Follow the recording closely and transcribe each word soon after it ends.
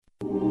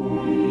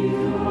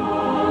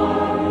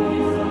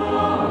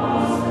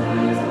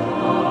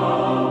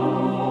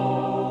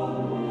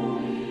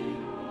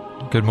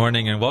Good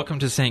morning and welcome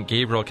to St.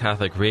 Gabriel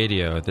Catholic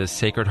Radio, this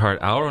Sacred Heart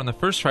Hour on the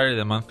first Friday of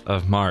the month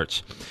of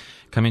March.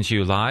 Coming to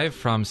you live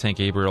from St.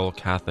 Gabriel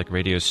Catholic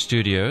Radio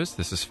Studios,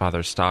 this is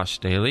Father Stosh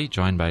Daly,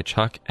 joined by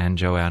Chuck and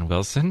Joanne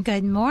Wilson.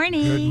 Good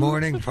morning. Good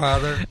morning,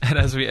 Father. And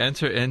as we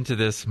enter into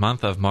this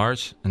month of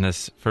March, and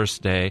this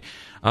first day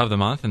of the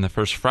month, and the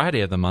first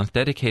Friday of the month,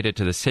 dedicated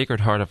to the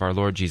Sacred Heart of our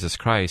Lord Jesus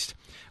Christ,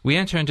 we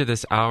enter into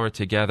this hour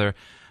together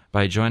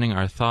by joining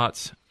our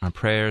thoughts, our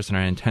prayers, and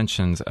our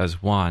intentions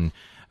as one,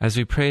 as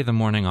we pray the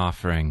morning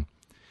offering.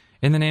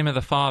 In the name of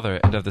the Father,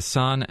 and of the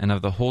Son, and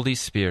of the Holy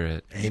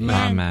Spirit.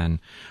 Amen. Amen.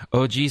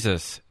 O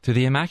Jesus, to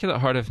the Immaculate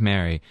Heart of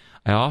Mary,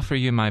 I offer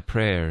you my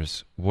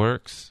prayers,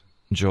 works,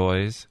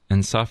 joys,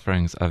 and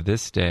sufferings of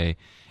this day,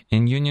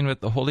 in union with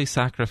the holy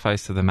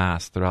sacrifice of the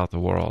Mass throughout the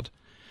world.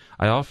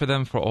 I offer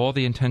them for all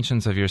the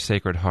intentions of your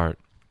Sacred Heart,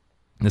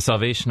 the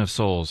salvation of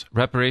souls,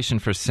 reparation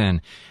for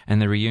sin, and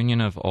the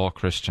reunion of all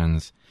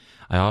Christians.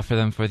 I offer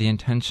them for the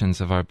intentions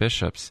of our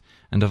bishops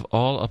and of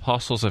all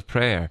apostles of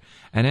prayer,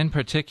 and in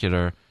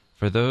particular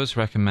for those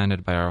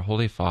recommended by our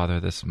Holy Father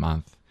this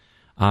month.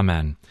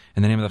 Amen.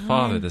 In the name of the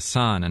Father, the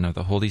Son, and of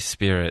the Holy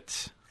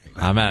Spirit.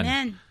 Amen.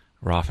 Amen.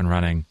 We're off and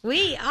running.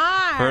 We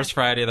are. First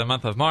Friday of the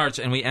month of March,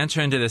 and we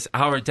enter into this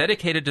hour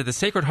dedicated to the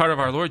Sacred Heart of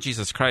our Lord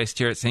Jesus Christ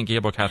here at St.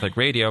 Gabriel Catholic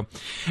Radio.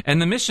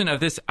 And the mission of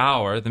this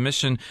hour, the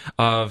mission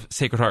of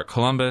Sacred Heart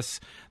Columbus,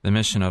 the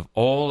mission of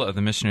all of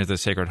the missionaries of the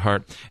Sacred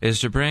Heart, is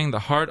to bring the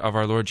heart of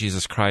our Lord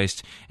Jesus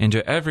Christ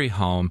into every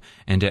home,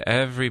 into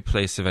every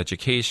place of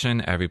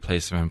education, every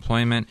place of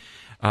employment,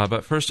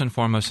 but first and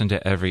foremost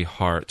into every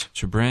heart,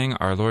 to bring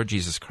our Lord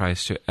Jesus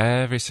Christ to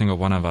every single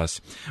one of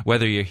us.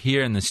 Whether you're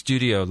here in the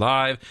studio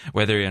live,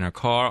 whether you're in a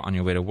car on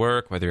your way to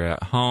work, whether you're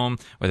at home,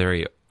 whether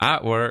you're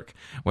at work,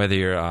 whether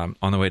you're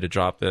on the way to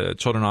drop the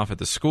children off at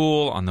the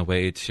school, on the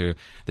way to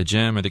the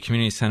gym or the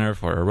community center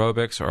for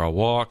aerobics or a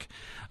walk,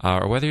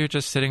 or whether you're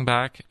just sitting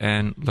back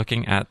and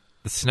looking at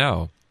the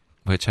snow,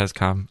 which has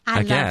come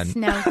again. I love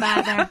snow,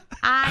 Father.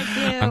 I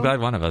do. I'm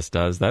glad one of us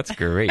does. That's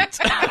great.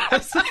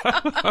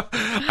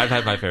 I've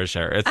had my fair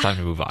share. It's time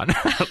to move on.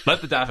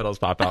 Let the daffodils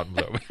pop out and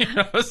bloom. In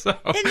the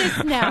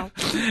snow.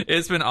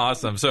 It's been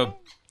awesome. So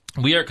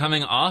we are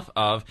coming off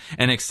of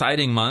an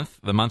exciting month,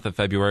 the month of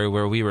February,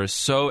 where we were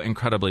so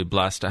incredibly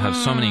blessed to have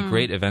so many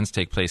great events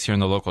take place here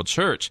in the local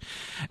church.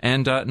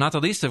 And not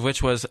the least of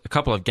which was a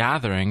couple of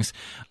gatherings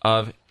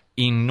of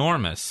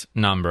enormous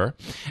number,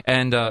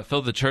 and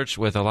filled the church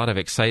with a lot of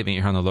excitement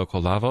here on the local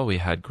level. We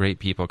had great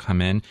people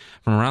come in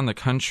from around the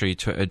country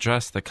to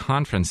address the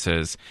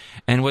conferences.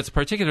 And what's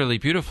particularly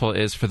beautiful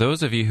is for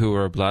those of you who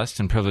were blessed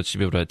and privileged to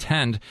be able to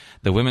attend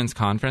the women's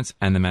conference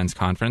and the men's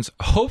conference,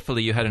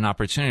 hopefully you had an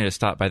opportunity to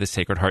stop by the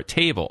Sacred Heart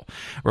table,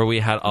 where we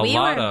had a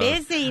lot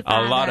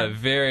of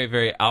very,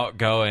 very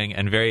outgoing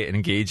and very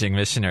engaging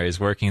missionaries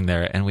working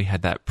there, and we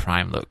had that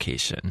prime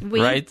location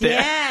right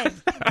there.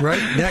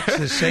 Right next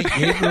to St.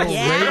 Gabriel Radio.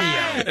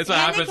 It's what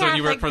happens when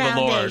you work for the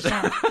Lord.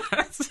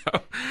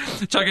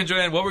 So, Chuck and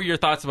Joanne, what were your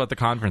thoughts about the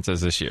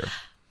conferences this year?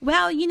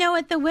 Well,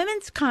 at the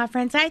women's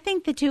conference, I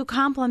think the two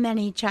complement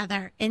each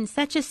other in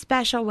such a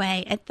special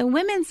way. At the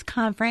women's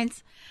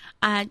conference,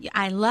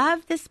 I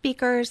love the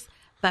speakers,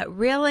 but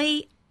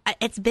really,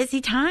 it's busy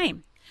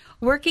time.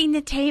 Working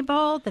the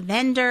table, the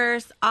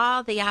vendors,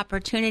 all the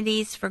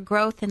opportunities for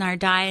growth in our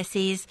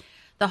diocese.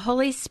 The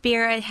Holy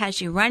Spirit has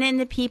you run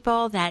into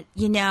people that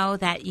you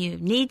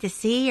need to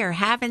see or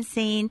haven't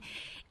seen.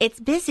 It's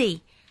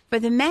busy. For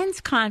the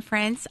men's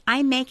conference,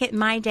 I make it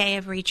my day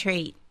of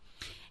retreat.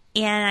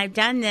 And I've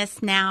done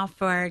this now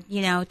for,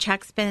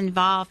 Chuck's been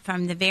involved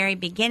from the very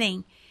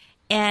beginning.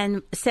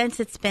 And since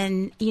it's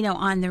been,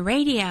 on the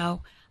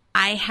radio,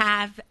 I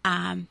have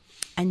a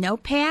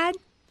notepad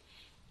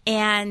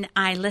and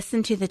I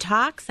listen to the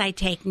talks. I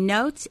take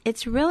notes.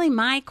 It's really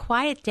my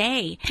quiet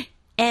day.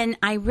 And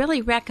I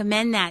really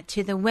recommend that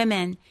to the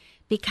women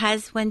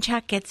because when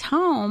Chuck gets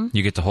home...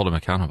 You get to hold him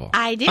accountable.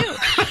 I do.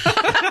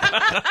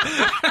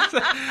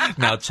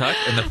 Now, Chuck,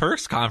 in the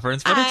first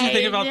conference, what did you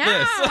think about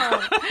this?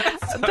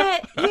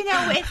 But,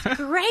 it's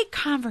great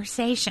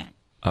conversation.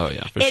 Oh,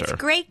 yeah, for sure. It's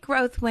great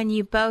growth when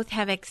you both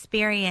have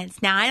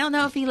experience. Now, I don't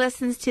know if he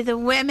listens to the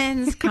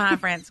women's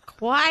conference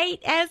quite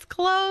as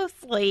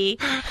closely,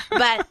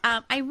 but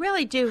I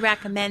really do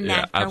recommend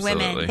that for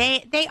absolutely.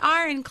 women. They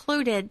are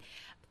included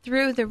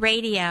through the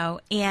radio,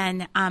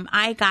 and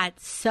I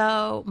got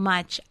so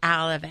much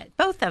out of it,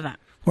 both of them.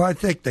 Well, I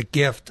think the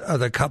gift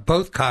of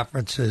both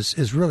conferences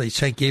is really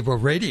St. Gabriel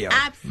Radio.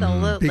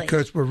 Absolutely.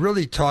 Because we're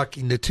really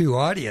talking to two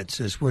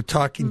audiences. We're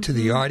talking to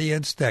the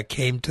audience that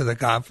came to the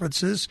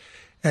conferences,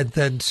 and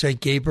then St.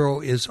 Gabriel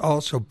is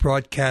also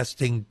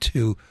broadcasting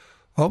to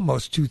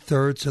almost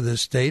 2/3 of the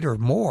state or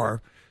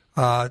more,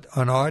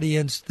 an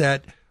audience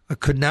that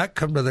could not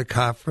come to the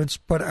conference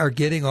but are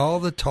getting all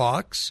the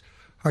talks,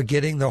 are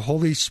getting the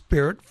Holy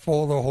Spirit,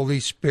 full of the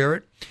Holy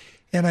Spirit.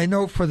 And I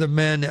know for the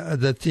men,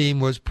 the theme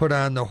was put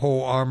on the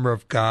whole armor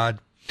of God.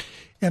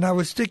 And I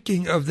was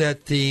thinking of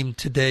that theme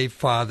today,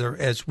 Father,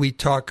 as we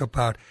talk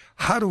about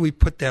how do we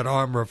put that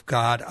armor of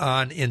God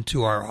on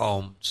into our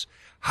homes?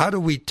 How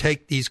do we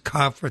take these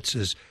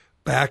conferences,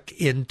 back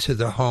into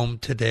the home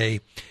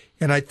today.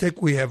 And I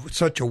think we have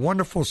such a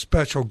wonderful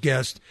special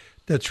guest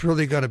that's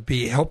really going to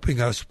be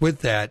helping us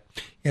with that.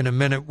 In a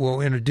minute,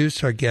 we'll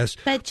introduce our guest.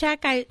 But, Chuck,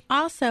 I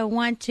also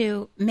want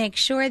to make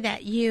sure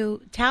that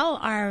you tell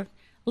our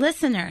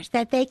listeners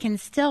that they can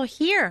still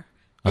hear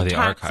the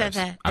talks archives.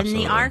 in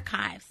Absolutely. the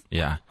archives.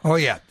 Yeah. Oh,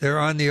 yeah. They're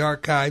on the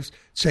archives,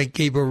 St.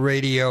 Gabriel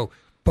Radio,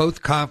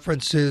 both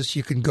conferences.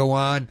 You can go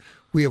on.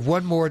 We have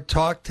one more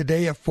talk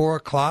today at 4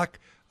 o'clock,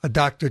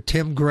 Dr.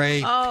 Tim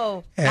Gray.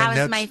 Oh, And that was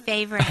that's- my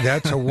favorite.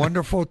 That's a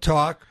wonderful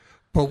talk.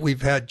 But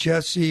we've had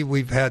Jesse,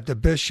 we've had the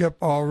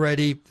bishop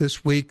already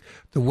this week.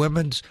 The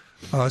women's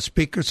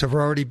speakers have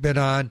already been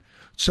on.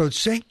 So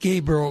St.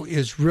 Gabriel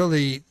is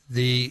really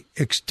the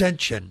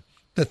extension,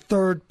 the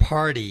third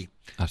party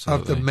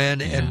of the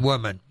men and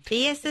women.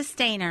 Be a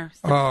sustainer.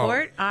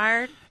 Support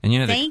our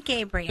And St.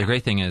 Gabriel. The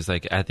great thing is,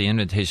 like, at the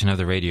invitation of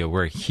the radio,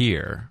 we're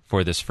here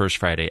for this First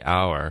Friday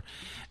hour.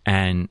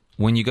 And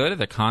when you go to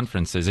the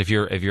conferences, if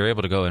you're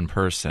able to go in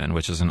person,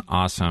 which is an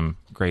awesome,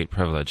 great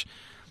privilege,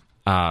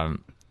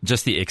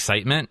 just the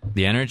excitement,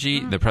 the energy,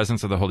 the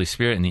presence of the Holy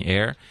Spirit in the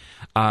air.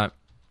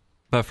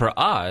 But for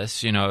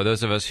us,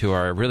 those of us who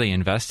are really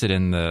invested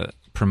in the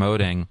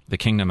promoting the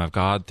kingdom of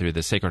God through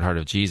the Sacred Heart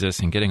of Jesus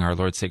and getting our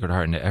Lord's Sacred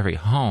Heart into every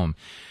home,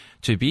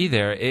 to be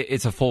there,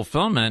 it's a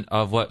fulfillment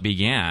of what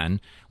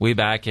began way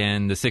back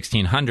in the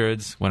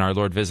 1600s when our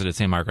Lord visited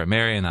St. Margaret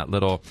Mary in that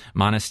little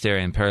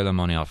monastery in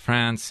Paray-le-Monial,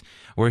 France,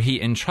 where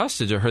he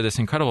entrusted to her this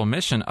incredible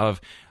mission of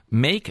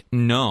make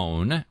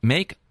known,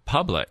 make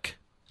public,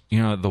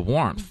 the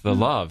warmth, the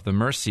love, the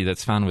mercy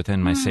that's found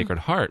within my Sacred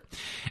Heart.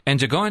 And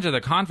to go into the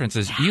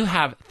conferences, you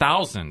have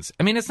thousands.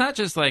 I mean, it's not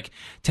just like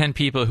 10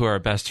 people who are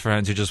best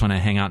friends who just want to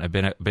hang out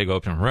in a big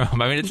open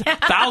room. I mean, it's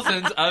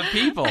thousands of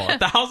people,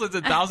 thousands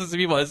and thousands of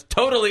people. It's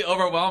totally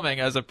overwhelming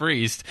as a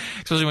priest,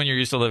 especially when you're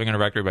used to living in a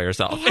rectory by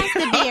yourself. It has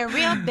to be a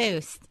real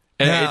boost.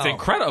 It's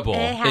incredible.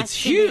 It's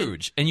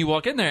huge. And you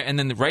walk in there, and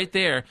then right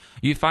there,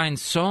 you find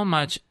so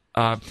much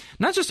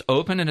not just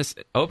openness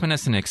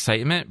and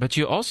excitement, but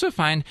you also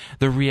find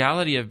the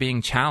reality of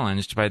being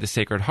challenged by the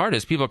Sacred Heart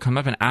as people come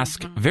up and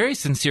ask very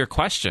sincere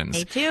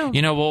questions. They do.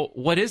 Well,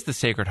 what is the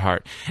Sacred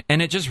Heart?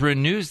 And it just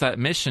renews that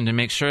mission to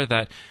make sure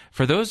that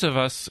for those of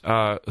us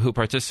who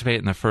participate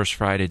in the First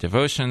Friday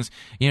devotions,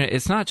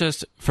 it's not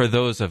just for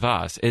those of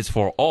us, it's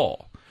for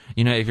all.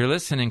 If you're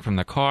listening from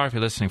the car, if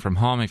you're listening from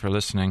home, if you're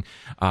listening,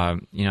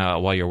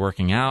 while you're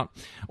working out,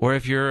 or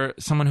if you're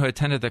someone who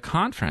attended the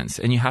conference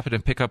and you happen to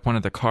pick up one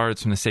of the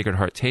cards from the Sacred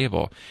Heart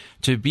table,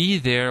 to be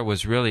there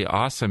was really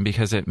awesome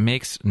because it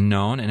makes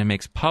known and it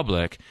makes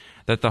public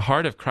that the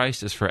heart of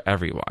Christ is for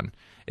everyone.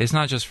 It's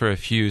not just for a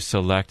few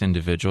select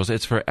individuals,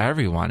 it's for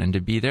everyone. And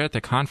to be there at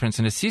the conference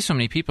and to see so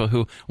many people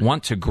who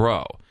want to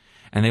grow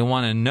and they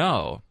want to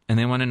know, and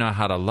they want to know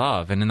how to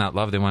love, and in that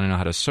love they want to know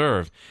how to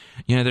serve.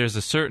 There's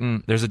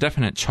a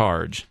definite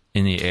charge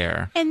in the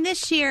air. And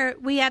this year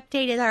we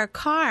updated our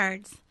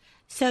cards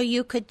so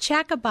you could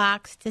check a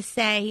box to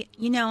say,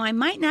 I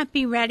might not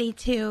be ready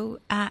to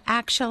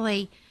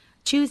actually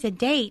choose a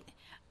date,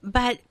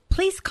 but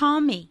please call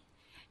me.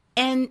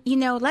 And,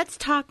 let's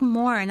talk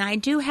more. And I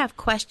do have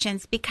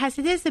questions because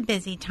it is a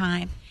busy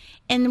time.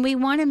 And we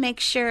want to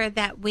make sure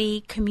that we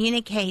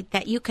communicate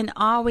that you can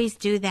always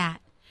do that.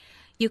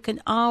 You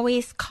can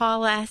always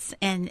call us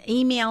and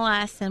email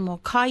us, and we'll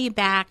call you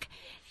back.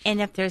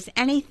 And if there's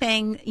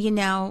anything,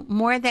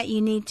 more that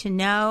you need to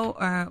know,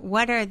 or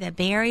what are the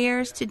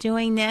barriers to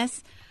doing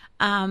this,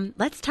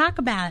 let's talk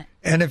about it.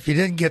 And if you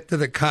didn't get to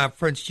the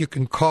conference, you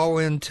can call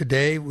in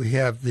today. We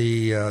have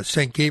the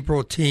St.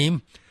 Gabriel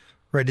team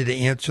ready to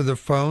answer the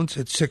phones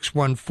at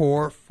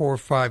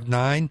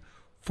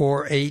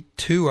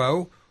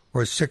 614-459-4820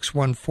 or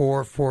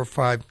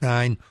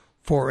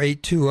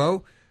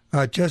 614-459-4820.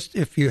 Just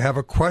if you have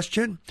a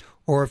question,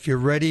 or if you're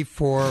ready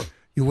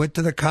you went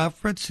to the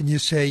conference and you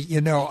say,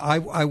 I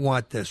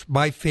want this.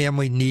 My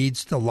family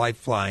needs the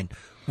lifeline.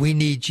 We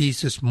need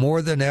Jesus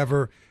more than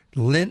ever.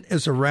 Lent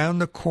is around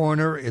the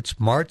corner. It's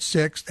March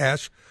 6th,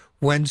 Ash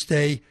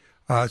Wednesday.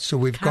 So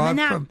we've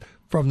gone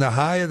from the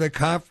high of the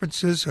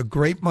conferences, a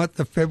great month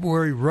of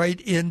February,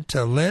 right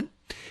into Lent.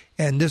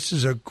 And this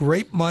is a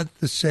great month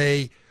to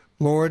say,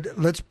 Lord,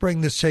 let's bring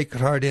the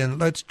Sacred Heart in.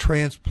 Let's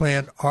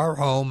transplant our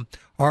home,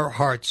 our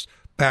hearts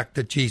back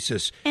to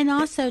Jesus. And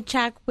also,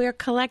 Chuck, we're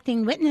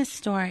collecting witness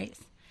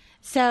stories.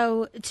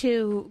 So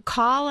to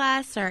call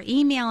us or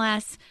email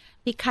us,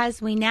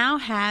 because we now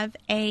have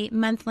a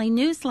monthly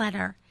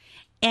newsletter.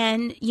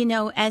 And,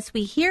 as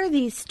we hear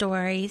these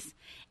stories,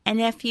 and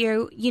if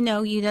you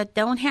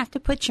don't have to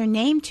put your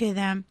name to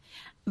them,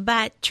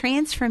 but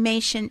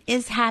transformation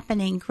is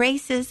happening.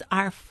 Graces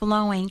are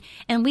flowing,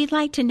 and we'd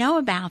like to know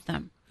about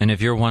them. And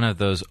if you're one of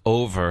those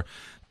over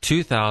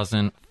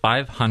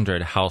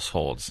 2,500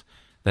 households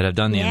that have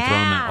done the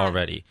enthronement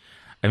already,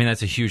 I mean,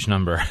 that's a huge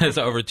number. It's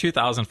over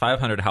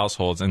 2,500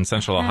 households in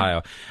Central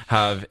Ohio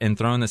have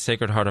enthroned the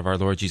Sacred Heart of our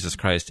Lord Jesus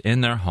Christ in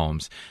their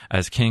homes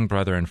as King,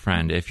 brother, and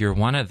friend. If you're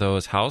one of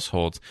those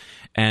households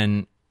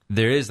and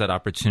there is that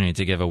opportunity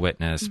to give a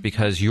witness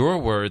because your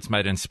words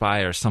might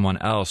inspire someone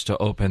else to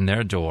open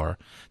their door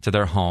to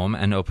their home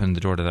and open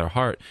the door to their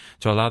heart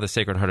to allow the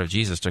Sacred Heart of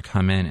Jesus to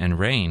come in and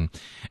reign.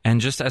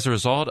 And just as a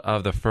result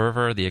of the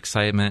fervor, the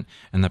excitement,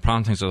 and the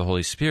promptings of the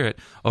Holy Spirit,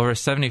 over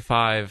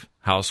 75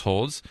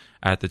 households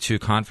at the 2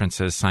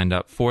 conferences signed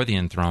up for the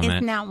enthronement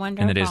Isn't that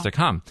wonderful? in the days to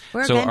come.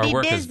 So our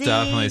work is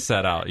definitely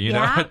set out. Totally in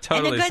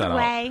a good set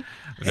way. out.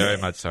 Very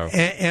much so.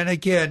 And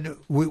again,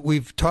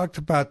 we've talked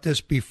about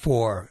this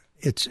before.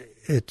 It's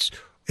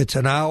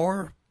an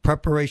hour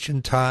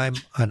preparation time,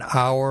 an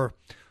hour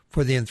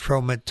for the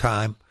enthronement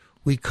time.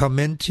 We come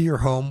into your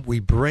home. We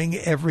bring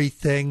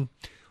everything.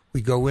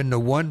 We go into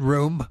one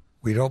room.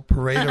 We don't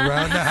parade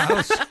around the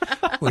house.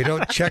 We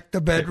don't check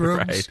the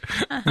bedrooms.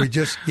 Right. We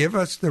just give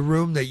us the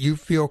room that you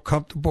feel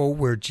comfortable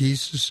where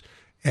Jesus,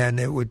 and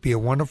it would be a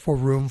wonderful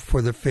room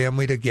for the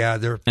family to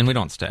gather. And we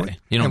don't stay.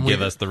 You don't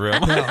give us the room.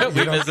 No,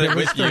 we visit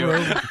with you.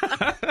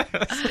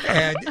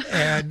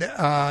 And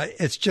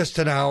it's just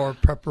an hour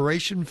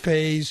preparation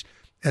phase,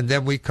 and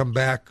then we come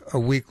back a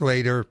week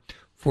later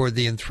for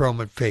the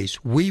enthronement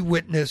phase. We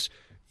witness,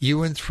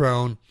 you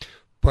enthrone.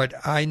 But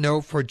I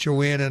know for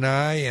Joanne and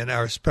I and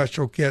our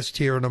special guest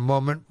here in a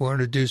moment, we'll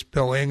introduce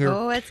Bill Hinger.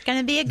 Oh, it's going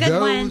to be a good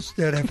one. Those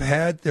that have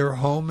had their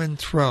home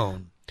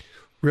enthroned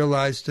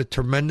realize the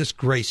tremendous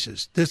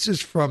graces. This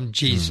is from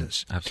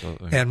Jesus.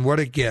 Absolutely. And what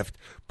a gift.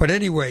 But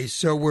anyway,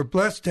 so we're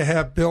blessed to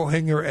have Bill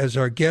Hinger as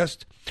our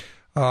guest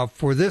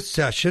for this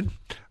session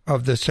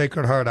of the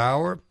Sacred Heart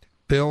Hour.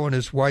 Bill and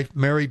his wife,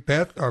 Mary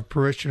Beth, are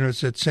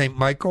parishioners at St.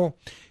 Michael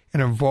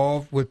and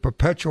involved with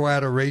perpetual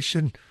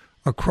adoration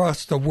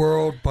across the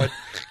world, but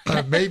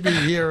maybe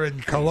here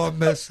in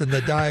Columbus and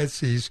the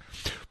diocese.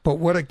 But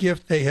what a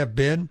gift they have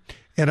been,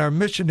 and are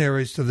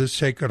missionaries to the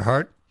Sacred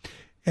Heart.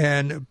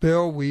 And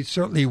Bill, we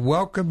certainly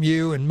welcome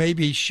you, and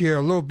maybe share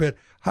a little bit.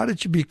 How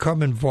did you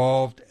become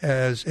involved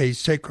as a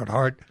Sacred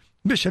Heart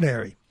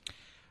missionary?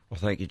 Well,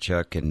 thank you,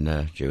 Chuck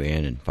and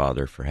Joanne and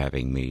Father, for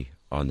having me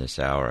on this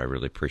hour. I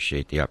really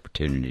appreciate the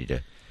opportunity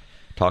to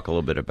talk a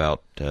little bit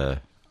about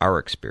our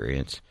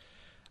experience.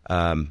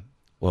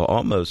 Well,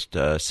 almost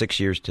 6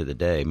 years to the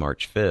day,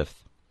 March 5th,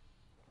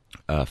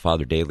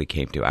 Father Daly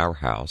came to our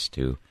house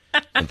to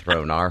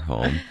enthrone our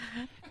home.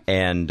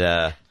 And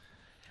at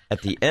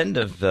the end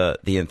of the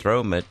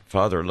enthronement,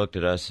 Father looked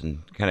at us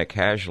and kind of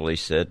casually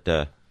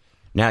said,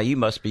 now you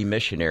must be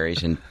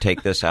missionaries and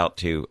take this out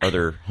to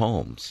other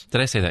homes.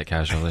 Did I say that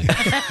casually?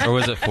 Or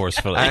was it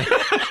forcefully?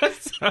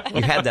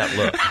 You had that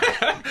look.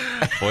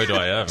 Boy, do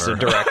I ever. It's a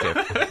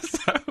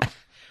directive.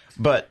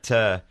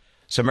 But...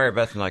 So Mary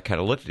Beth and I kind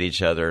of looked at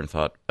each other and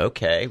thought,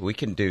 okay, we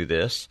can do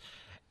this.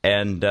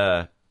 And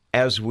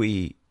as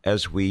we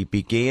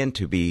began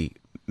to be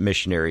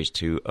missionaries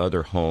to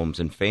other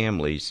homes and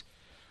families,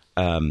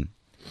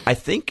 I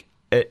think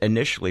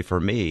initially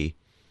for me,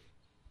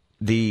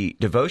 the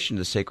devotion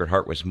to the Sacred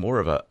Heart was more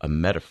of a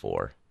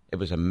metaphor. It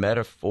was a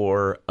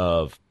metaphor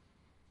of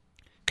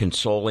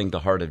consoling the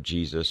heart of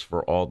Jesus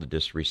for all the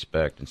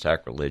disrespect and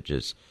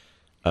sacrileges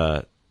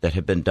that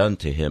had been done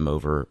to him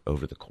over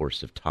the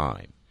course of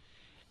time.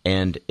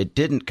 And it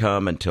didn't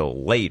come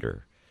until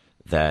later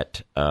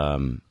that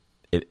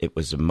it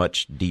was a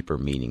much deeper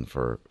meaning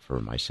for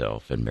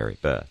myself and Mary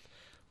Beth.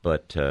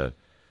 But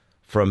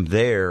from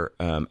there,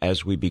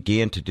 as we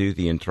began to do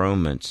the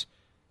enthronements,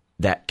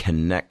 that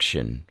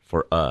connection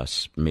for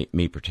us,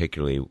 me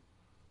particularly,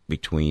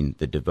 between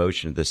the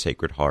devotion of the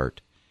Sacred Heart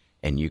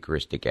and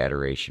Eucharistic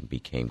adoration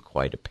became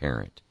quite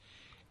apparent.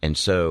 And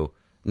so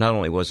not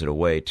only was it a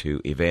way to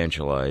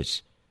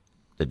evangelize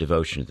the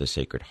devotion of the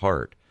Sacred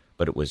Heart,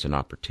 but it was an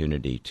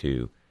opportunity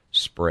to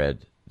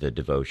spread the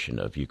devotion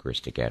of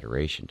Eucharistic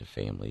adoration to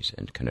families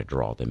and kind of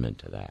draw them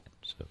into that.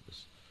 So it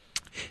was...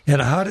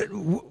 And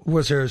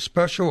was there a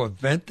special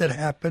event that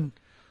happened,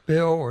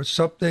 Bill, or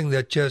something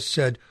that just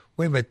said,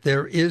 wait a minute,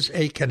 there is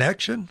a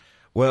connection?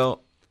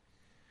 Well,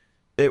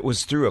 it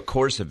was through a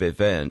course of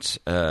events.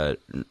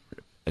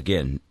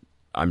 Again,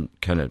 I'm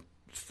kind of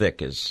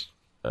thick as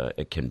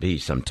it can be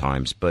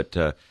sometimes, but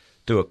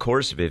through a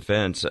course of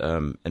events,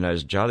 and I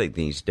was jotting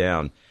these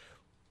down,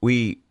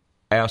 we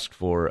asked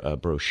for a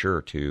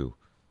brochure to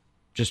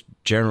just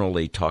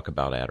generally talk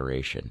about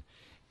adoration,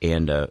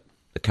 and the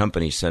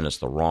company sent us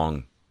the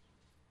wrong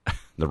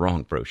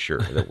brochure.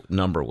 The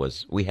number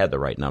was, we had the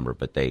right number,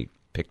 but they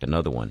picked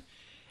another one,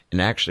 and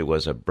actually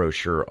was a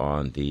brochure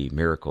on the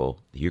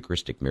miracle, the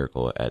Eucharistic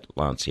miracle at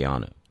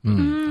Lanciano.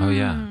 Oh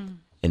yeah,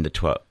 in the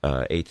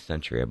 8th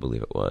century, I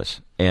believe it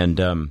was,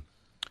 and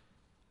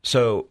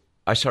so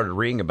I started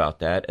reading about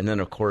that, and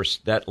then, of course,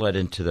 that led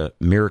into the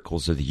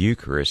Miracles of the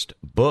Eucharist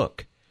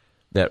book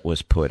that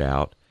was put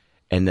out,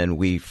 and then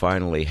we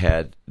finally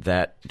had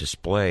that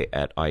display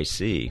at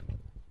IC.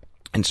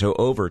 And so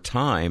over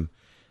time,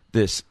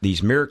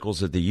 these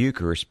Miracles of the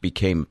Eucharist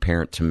became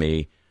apparent to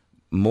me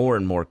more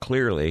and more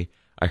clearly.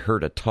 I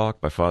heard a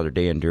talk by Father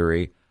Dan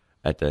Dury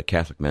at the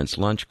Catholic Men's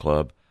Lunch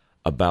Club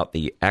about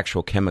the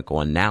actual chemical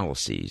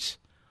analyses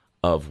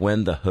of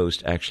when the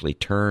host actually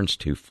turns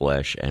to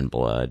flesh and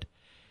blood,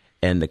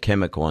 and the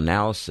chemical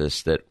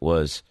analysis that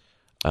was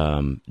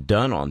done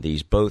on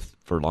these, both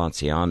for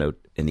Lanciano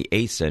in the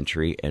 8th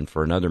century and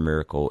for another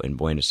miracle in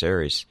Buenos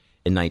Aires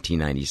in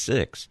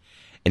 1996.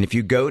 And if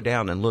you go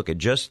down and look at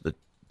just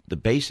the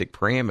basic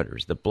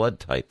parameters, the blood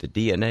type, the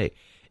DNA,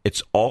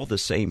 it's all the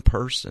same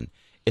person.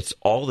 It's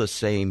all the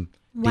same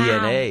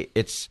DNA.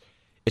 It's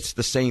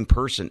the same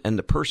person, and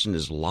the person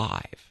is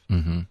live.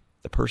 Mm-hmm.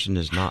 The person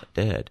is not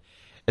dead.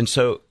 And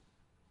so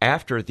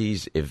after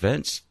these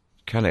events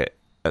kind of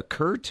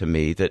occurred to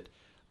me that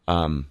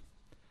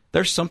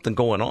there's something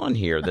going on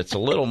here that's a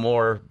little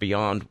more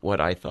beyond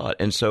what I thought.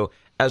 And so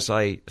as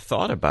I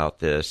thought about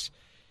this,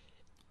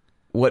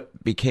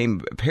 what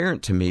became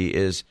apparent to me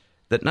is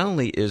that not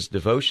only is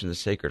devotion to the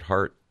Sacred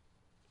Heart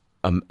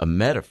a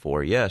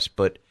metaphor, yes,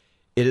 but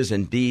it is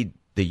indeed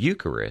the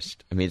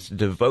Eucharist. I mean, it's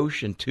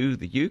devotion to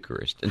the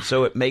Eucharist. And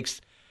so it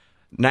makes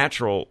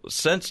natural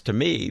sense to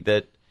me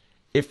that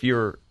if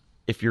you're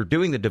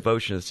doing the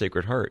devotion of the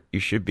Sacred Heart, you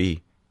should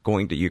be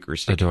going to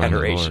Eucharistic Adoring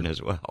adoration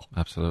as well.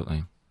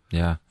 Absolutely.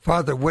 Yeah.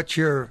 Father, what's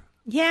your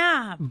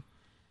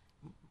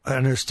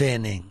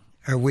understanding?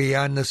 Are we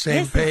on the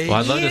same page? Well,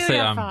 I'd love to say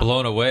I'm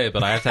blown away,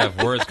 but I have to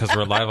have words because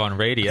we're live on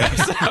radio.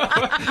 So.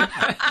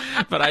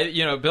 But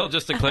Bill,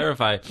 just to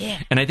clarify,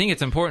 and I think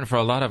it's important for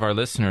a lot of our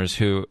listeners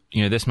who,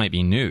 this might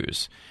be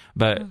news,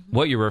 but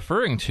what you're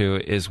referring to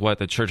is what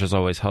the church has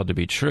always held to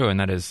be true, and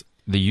that is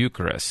the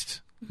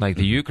Eucharist. Like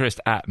the Eucharist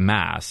at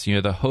Mass,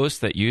 the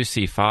host that you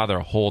see Father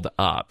hold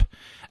up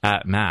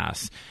at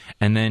Mass.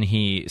 And then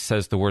he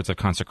says the words of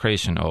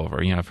consecration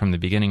over, from the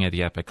beginning of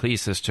the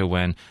epiclesis to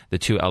when the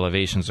two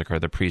elevations occur.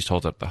 The priest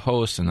holds up the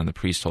host, and then the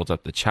priest holds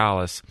up the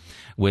chalice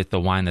with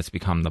the wine that's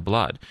become the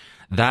blood.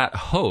 That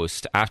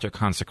host, after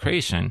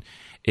consecration,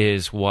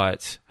 is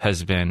what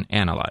has been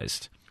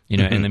analyzed,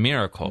 in the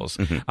miracles.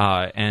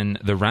 And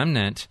the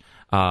remnant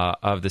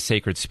of the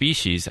sacred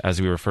species,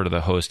 as we refer to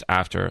the host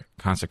after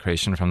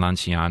consecration from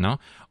Lanciano,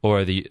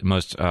 or the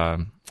most,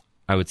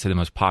 I would say the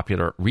most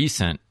popular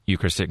recent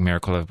Eucharistic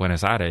miracle of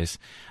Buenos Aires,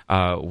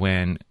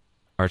 when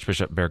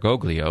Archbishop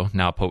Bergoglio,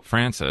 now Pope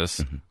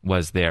Francis,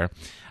 was there.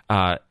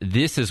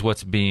 This is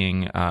what's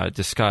being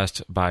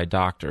discussed by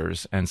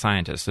doctors and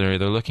scientists. They're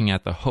looking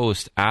at the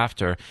host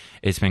after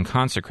it's been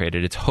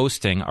consecrated. It's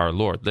hosting our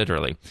Lord,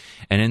 literally.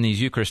 And in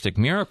these Eucharistic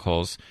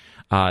miracles,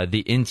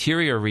 the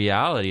interior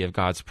reality of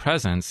God's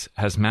presence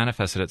has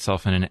manifested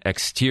itself in an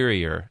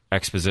exterior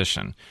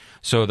exposition.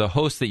 So the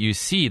host that you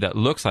see that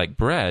looks like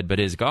bread but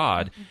is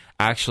God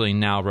actually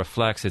now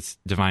reflects its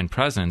divine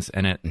presence,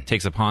 and it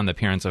takes upon the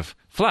appearance of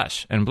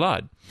flesh and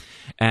blood.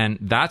 And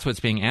that's what's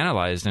being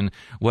analyzed. And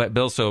what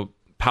Bill so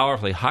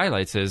powerfully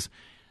highlights is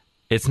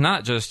it's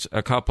not just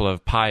a couple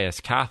of pious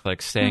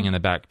Catholics staying in the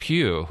back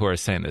pew who are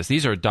saying this.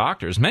 These are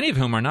doctors, many of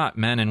whom are not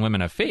men and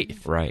women of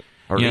faith. Right.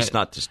 Or at least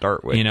not to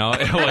start with. Well,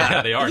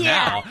 yeah, they are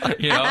now.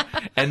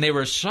 And they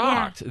were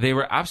shocked. They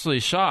were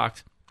absolutely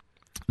shocked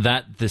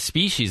that the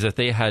species that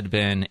they had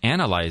been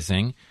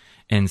analyzing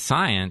in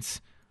science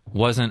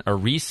wasn't a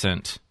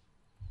recent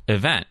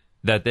event,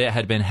 that they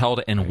had been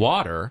held in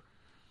water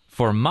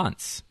for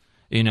months,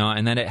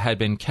 and then it had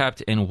been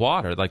kept in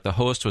water. Like the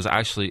host was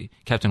actually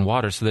kept in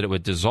water so that it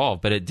would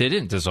dissolve, but it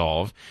didn't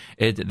dissolve.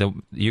 The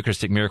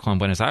Eucharistic miracle in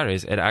Buenos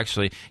Aires, it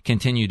actually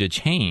continued to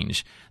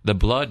change. The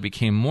blood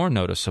became more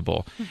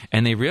noticeable,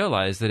 and they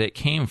realized that it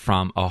came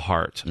from a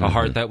heart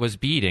that was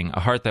beating,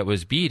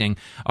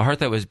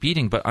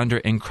 but under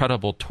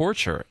incredible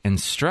torture and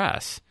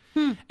stress.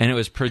 And it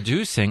was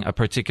producing a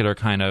particular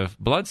kind of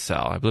blood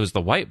cell. I believe it was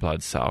the white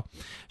blood cell,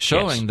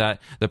 showing that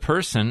the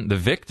person, the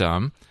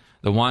victim,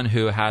 the one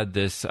who had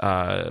this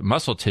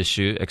muscle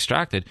tissue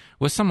extracted,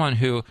 was someone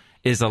who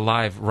is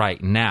alive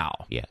right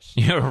now. Yes.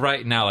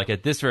 Right now, like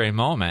at this very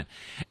moment.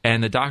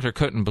 And the doctor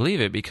couldn't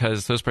believe it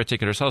because those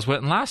particular cells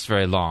wouldn't last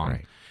very long.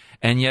 Right.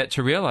 And yet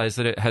to realize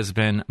that it has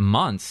been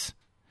months,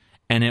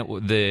 and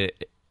the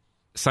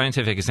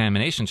scientific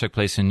examination took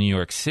place in New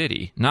York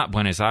City, not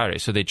Buenos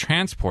Aires. So they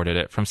transported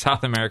it from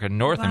South America to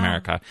North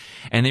America,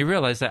 and they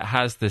realized that it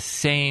has the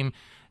same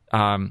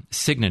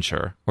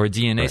signature or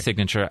DNA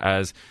signature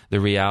as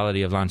the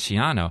reality of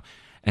Lanciano.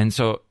 And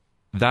so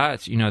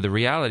that, the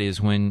reality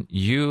is when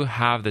you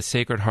have the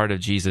Sacred Heart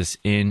of Jesus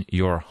in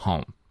your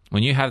home,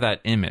 when you have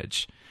that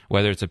image,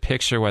 whether it's a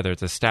picture, whether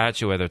it's a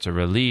statue, whether it's a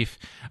relief,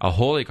 a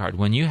holy card,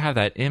 when you have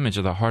that image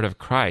of the heart of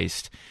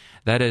Christ,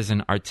 that is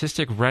an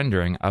artistic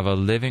rendering of a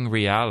living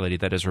reality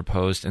that is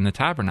reposed in the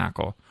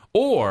tabernacle,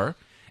 or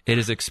it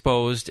is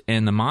exposed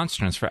in the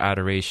monstrance for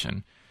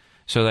adoration.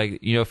 So,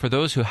 for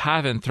those who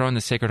haven't thrown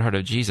the Sacred Heart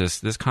of Jesus,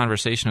 this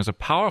conversation is a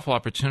powerful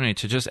opportunity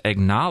to just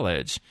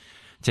acknowledge,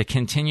 to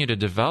continue to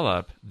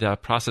develop the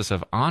process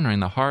of honoring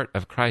the heart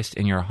of Christ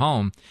in your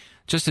home,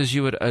 just as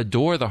you would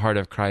adore the heart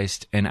of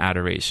Christ in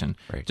adoration,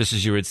 just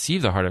as you would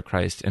receive the heart of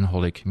Christ in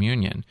Holy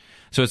Communion.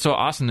 So it's so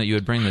awesome that you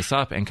would bring this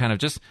up and kind of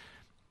just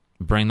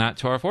bring that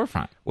to our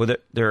forefront. Well,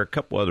 there are a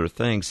couple other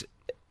things.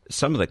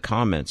 Some of the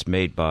comments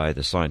made by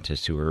the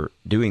scientists who were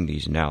doing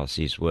these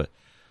analyses,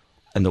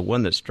 and the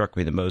one that struck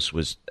me the most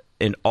was,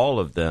 in all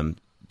of them,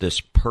 this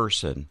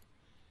person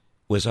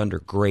was under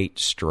great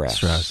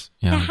stress.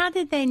 Now, how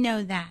did they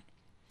know that?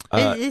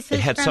 This It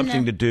is had from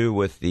something to do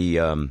with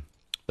the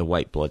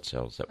white blood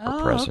cells that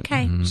were present.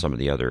 Okay. Some of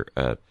the other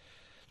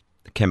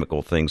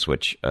chemical things,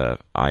 which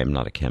I am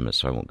not a chemist,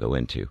 so I won't go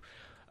into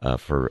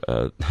for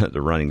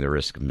the running the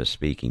risk of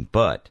misspeaking.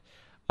 But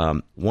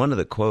one of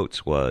the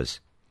quotes was,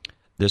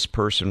 "This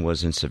person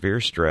was in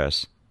severe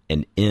stress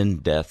and in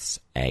death's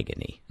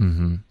agony."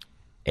 Mm-hmm.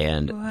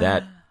 And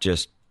that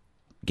just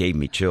gave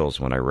me chills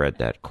when I read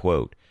that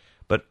quote.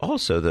 But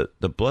also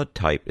the blood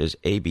type is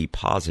AB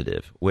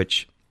positive,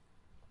 which,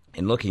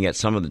 in looking at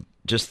some of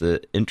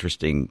the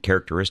interesting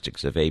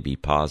characteristics of AB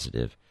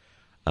positive,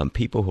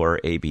 people who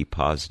are AB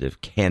positive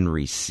can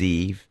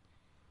receive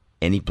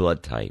any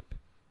blood type,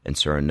 and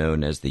so are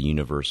known as the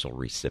universal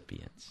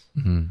recipients.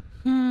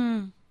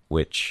 Mm-hmm.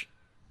 Which,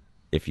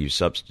 if you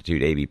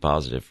substitute AB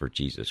positive for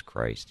Jesus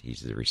Christ, he's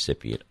the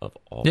recipient of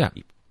all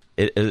people.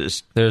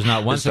 There's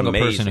not one single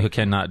amazing person who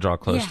cannot draw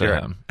close to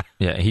him.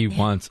 Yeah, he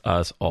wants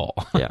us all.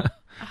 Yeah.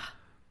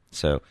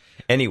 So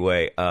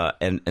anyway,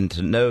 and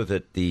to know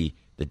that the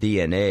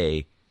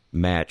DNA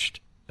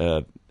matched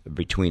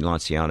between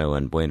Lanciano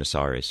and Buenos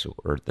Aires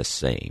were the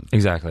same.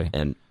 Exactly.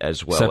 And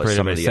as well separated as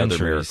some by of the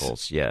centuries. other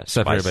miracles. Yes.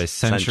 Separated by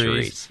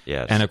centuries.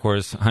 Yes. And, of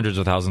course, hundreds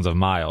of thousands of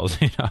miles,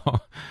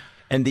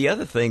 And the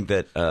other thing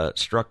that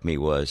struck me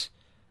was,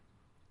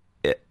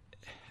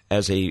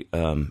 as a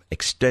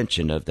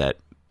extension of that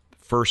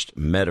first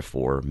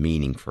metaphor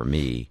meaning for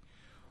me,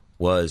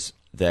 was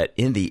that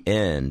in the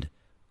end,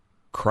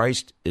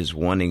 Christ is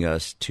wanting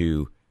us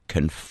to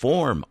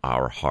conform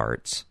our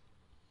hearts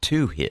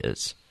to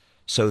his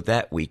so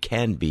that we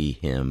can be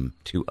him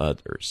to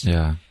others.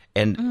 Yeah.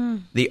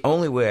 And the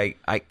only way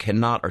I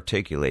cannot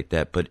articulate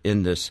that, but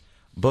in this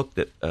book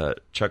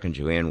that Chuck and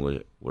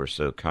Joanne were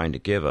so kind to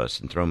give us,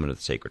 Enthronement of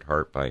the Sacred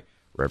Heart by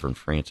Reverend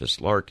Francis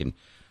Larkin,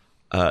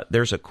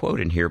 there's a quote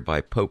in here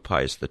by Pope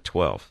Pius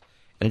XII,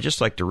 and I'd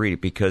just like to read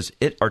it because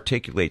it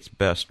articulates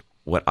best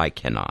what I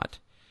cannot.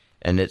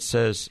 And it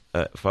says,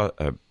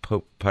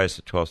 Pope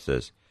Pius XII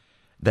says,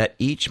 that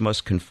each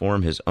must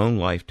conform his own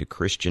life to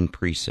Christian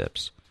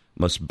precepts,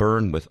 must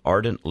burn with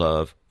ardent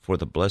love for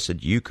the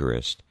Blessed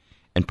Eucharist,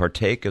 and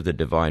partake of the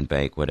divine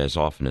banquet as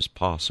often as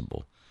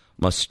possible,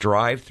 must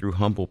strive through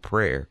humble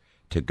prayer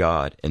to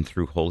God and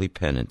through holy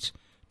penance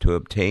to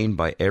obtain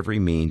by every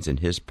means in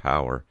his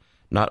power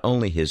not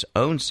only his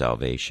own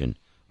salvation,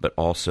 but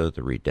also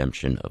the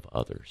redemption of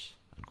others.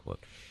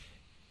 Unquote.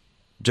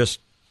 Just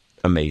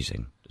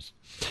amazing.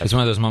 It's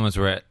one of those moments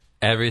where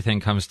everything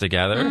comes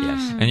together,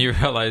 and you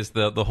realize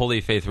the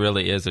holy faith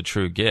really is a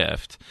true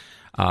gift.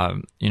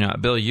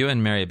 Bill, you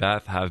and Mary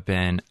Beth have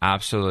been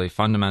absolutely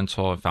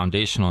fundamental,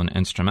 foundational, and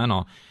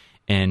instrumental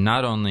in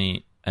not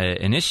only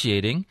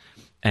initiating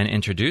and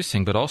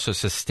introducing, but also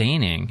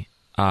sustaining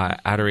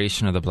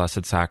adoration of the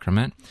Blessed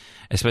Sacrament,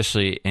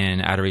 especially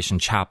in adoration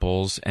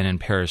chapels and in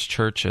parish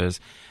churches,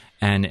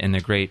 and in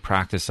the great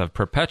practice of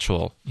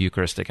perpetual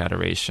Eucharistic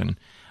adoration.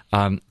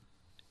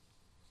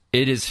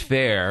 It is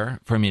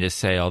fair for me to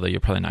say, although you're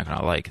probably not going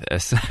to like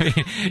this,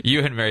 you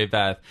and Mary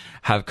Beth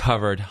have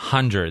covered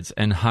hundreds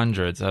and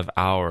hundreds of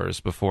hours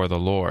before the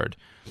Lord.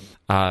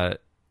 And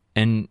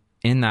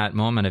in that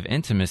moment of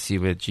intimacy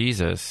with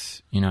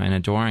Jesus, and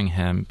adoring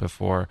him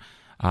before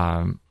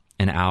an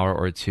hour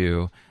or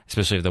two,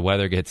 especially if the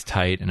weather gets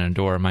tight and a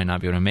door might not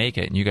be able to make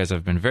it. And you guys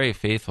have been very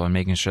faithful in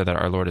making sure that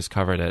our Lord is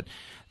covered at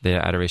the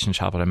Adoration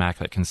Chapel at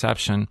Immaculate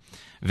Conception,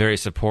 very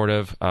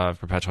supportive of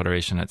perpetual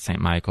adoration at St.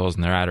 Michael's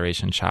and their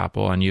Adoration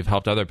Chapel, and you've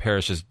helped other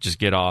parishes just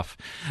get off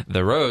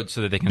the road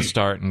so that they can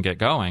start and get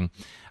going.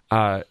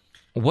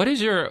 What is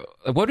your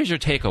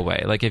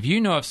takeaway? Like, if you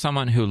know of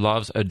someone who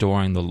loves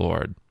adoring the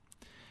Lord,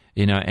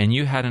 and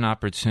you had an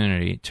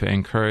opportunity to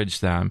encourage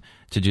them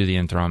to do the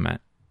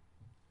enthronement,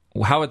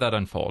 how would that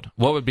unfold?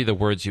 What would be the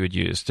words you would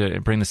use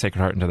to bring the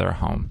Sacred Heart into their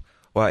home?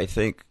 Well, I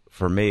think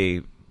for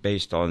me,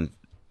 based on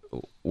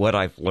what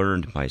I've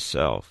learned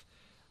myself,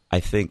 I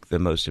think the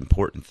most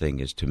important thing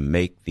is to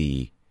make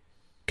the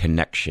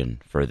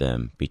connection for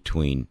them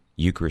between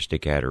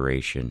Eucharistic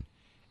adoration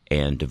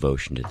and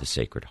devotion to the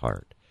Sacred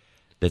Heart.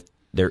 That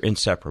they're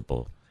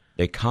inseparable.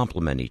 They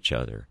complement each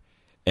other.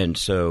 And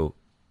so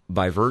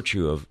by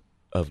virtue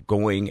of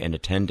going and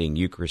attending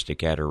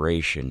Eucharistic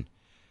adoration,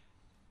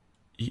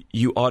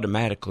 you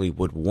automatically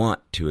would want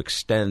to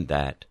extend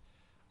that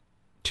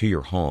to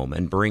your home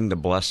and bring the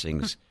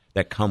blessings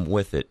that come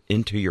with it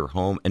into your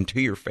home and to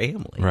your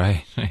family.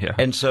 Right. Yeah.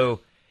 And so,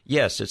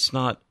 yes, it's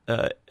not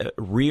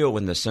real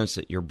in the sense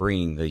that you're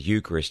bringing the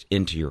Eucharist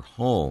into your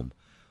home,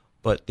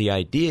 but the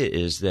idea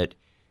is that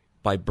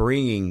by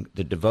bringing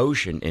the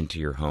devotion into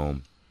your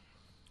home,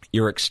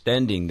 you're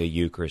extending the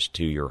Eucharist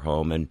to your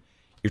home, and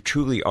you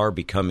truly are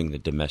becoming the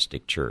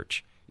domestic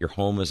church. Your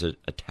home is a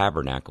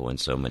tabernacle in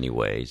so many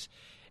ways,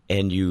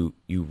 and you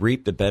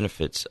reap the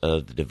benefits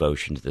of the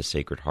devotion to the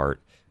Sacred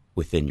Heart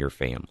within your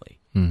family.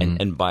 Mm-hmm.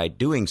 And by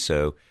doing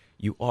so,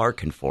 you are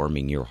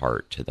conforming your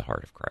heart to the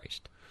heart of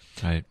Christ.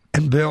 Right.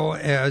 And Bill,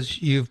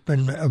 as you've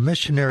been a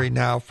missionary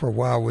now for a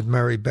while with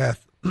Mary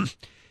Beth,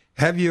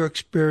 have you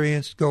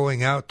experienced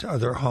going out to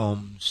other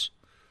homes,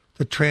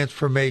 the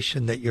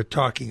transformation that you're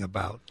talking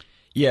about?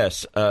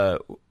 Yes,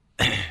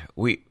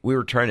 we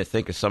were trying to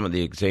think of some of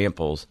the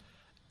examples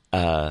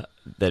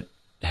that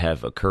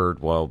have occurred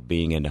while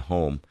being in a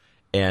home,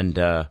 and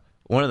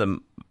one of the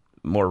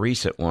more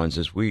recent ones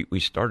is we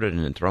started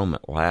an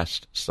enthronement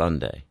last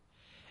Sunday,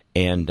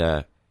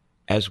 and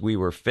as we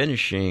were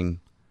finishing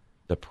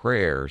the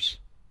prayers,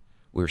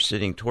 we were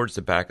sitting towards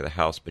the back of the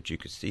house, but you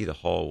could see the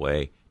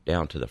hallway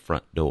down to the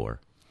front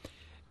door,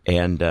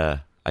 and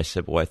I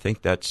said, "Well, I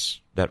think that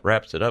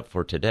wraps it up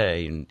for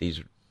today, and this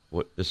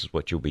is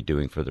what you'll be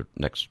doing for the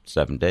next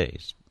 7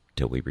 days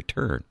till we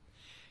return."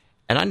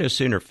 And I no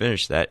sooner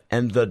finished that,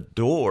 and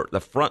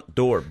the front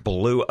door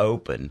blew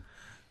open,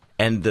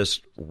 and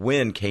this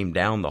wind came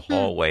down the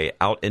hallway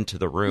out into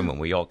the room, and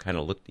we all kind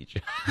of looked at each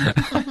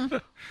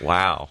other.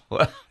 Wow,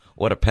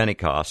 what a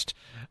Pentecost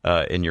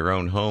in your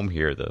own home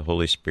here, the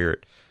Holy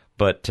Spirit.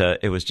 But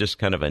it was just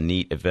kind of a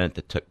neat event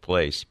that took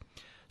place.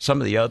 Some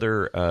of the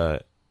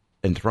other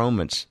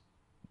enthronements,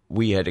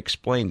 we had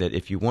explained that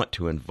if you want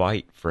to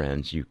invite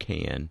friends, you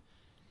can,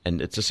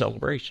 and it's a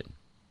celebration.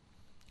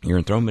 Your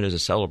enthronement is a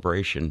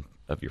celebration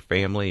of your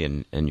family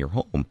and your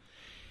home.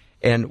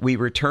 And we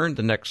returned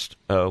the next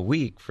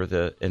week for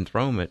the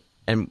enthronement,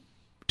 and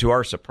to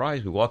our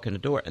surprise, we walk in the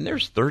door, and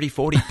there's 30,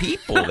 40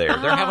 people there.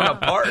 They're having a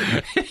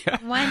party.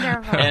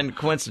 Wonderful. And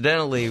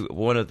coincidentally,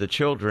 one of the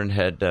children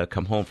had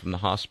come home from the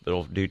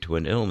hospital due to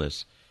an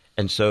illness,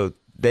 and so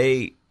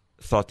they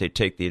thought they'd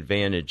take the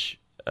advantage,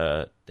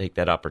 take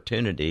that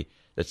opportunity,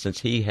 that since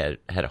he had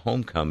a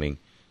homecoming,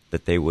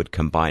 that they would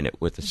combine it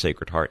with the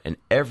Sacred Heart. And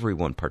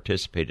everyone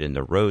participated in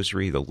the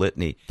rosary, the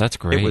litany. That's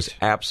great. It was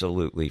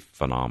absolutely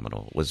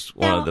phenomenal. It was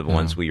one of the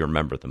ones we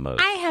remember the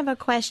most. I have a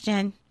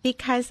question,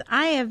 because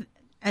I have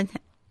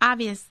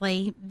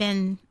obviously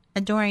been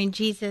adoring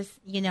Jesus,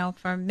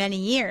 for many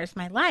years,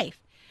 my life.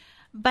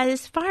 But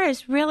as far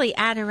as really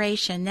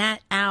adoration,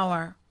 that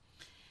hour,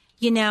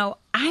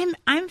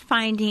 I'm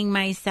finding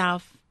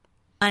myself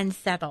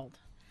unsettled.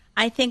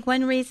 I think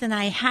one reason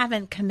I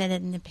haven't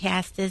committed in the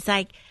past is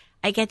I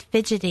get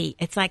fidgety.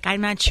 It's like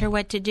I'm not sure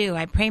what to do.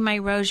 I pray my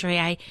rosary.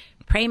 I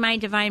pray my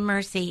Divine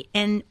Mercy.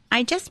 And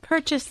I just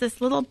purchased this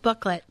little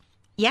booklet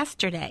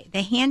yesterday,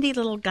 the handy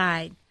little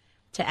guide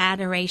to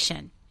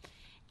adoration,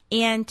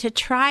 and to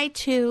try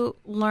to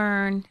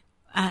learn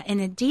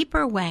in a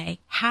deeper way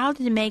how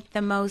to make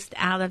the most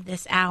out of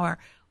this hour.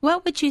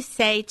 What would you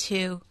say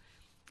to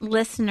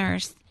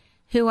listeners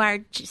who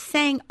are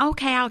saying,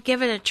 okay, I'll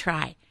give it a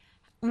try?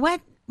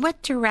 What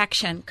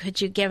direction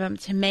could you give them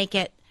to make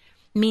it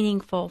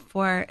meaningful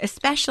for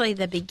especially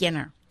the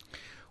beginner?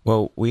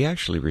 Well, we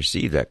actually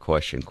receive that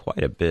question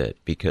quite a bit,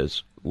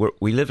 because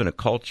we live in a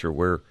culture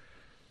where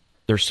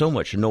there's so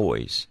much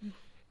noise.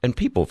 And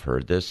people have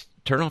heard this.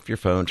 Turn off your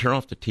phone, turn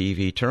off the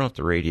TV, turn off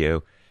the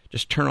radio,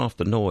 just turn off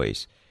the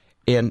noise.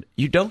 And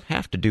you don't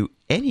have to do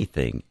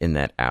anything in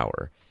that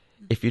hour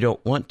if you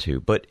don't want to.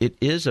 But it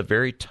is a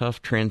very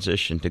tough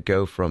transition to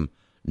go from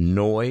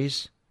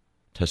noise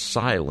to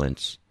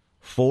silence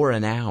for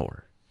an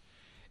hour.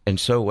 And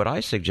so what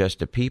I suggest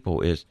to people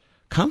is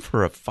come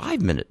for a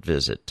 5-minute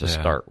visit to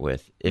start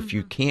with, if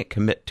you can't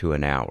commit to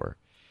an hour,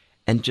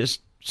 and just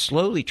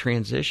slowly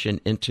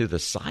transition into the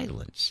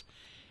silence.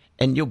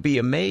 And you'll be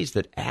amazed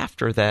that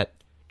after that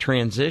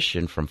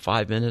transition from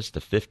 5 minutes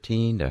to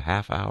 15 to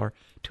half hour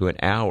to an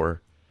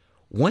hour,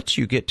 once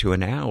you get to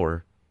an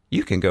hour,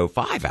 you can go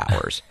 5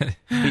 hours.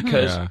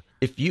 Because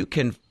if you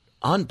can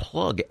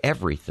unplug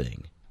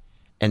everything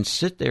and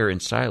sit there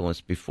in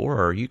silence before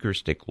our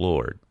Eucharistic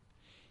Lord,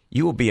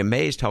 you will be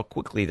amazed how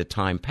quickly the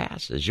time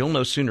passes. You'll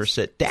no sooner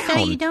sit down.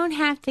 So you don't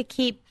have to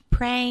keep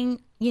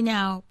praying,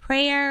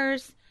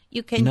 prayers.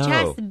 You can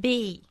just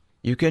be.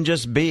 You can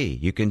just be.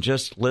 You can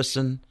just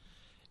listen,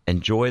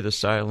 enjoy the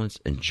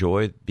silence,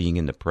 enjoy being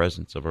in the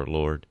presence of our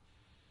Lord.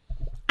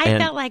 I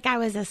felt like I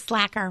was a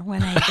slacker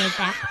when I did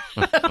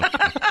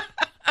that.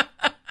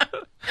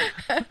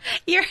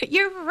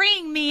 You're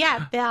ringing me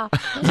up, Bill.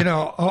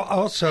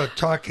 Also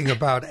talking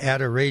about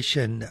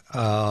adoration,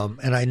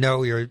 and I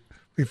know you're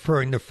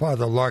referring to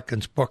Father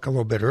Larkin's book a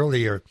little bit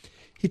earlier,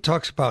 he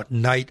talks about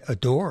night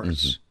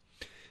adores,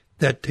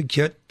 that to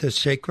get the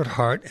Sacred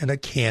Heart and a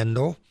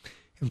candle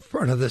in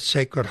front of the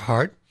Sacred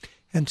Heart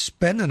and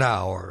spend an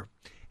hour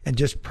and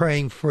just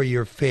praying for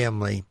your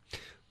family,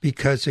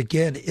 because,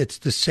 again, it's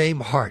the same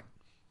heart.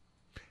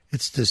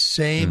 It's the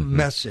same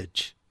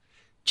message.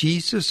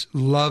 Jesus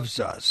loves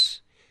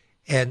us,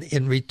 and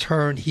in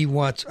return, he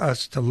wants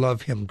us to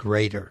love him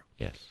greater.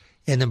 Yes.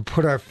 And then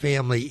put our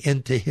family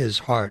into his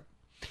heart.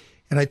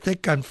 And I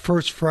think on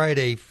First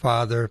Friday,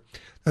 Father,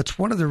 that's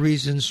one of the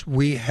reasons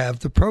we have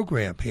the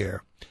program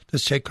here, the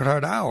Sacred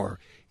Heart Hour,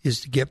 is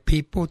to get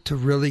people to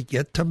really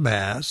get to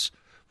Mass,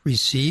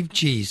 receive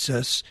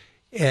Jesus.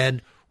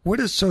 And what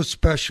is so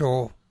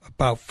special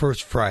about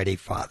First Friday,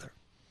 Father?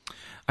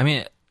 I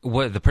mean,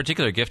 what the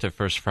particular gift of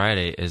First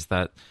Friday is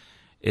that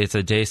it's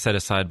a day set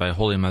aside by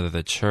Holy Mother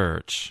the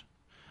Church,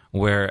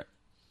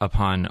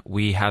 whereupon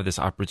we have this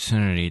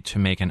opportunity to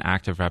make an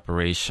act of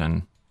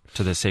reparation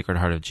to the Sacred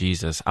Heart of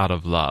Jesus out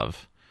of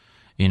love.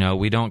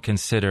 We don't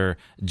consider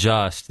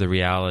just the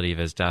reality of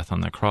his death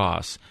on the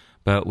cross,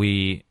 but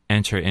we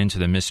enter into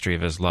the mystery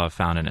of his love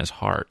found in his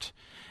heart.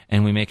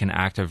 And we make an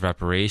act of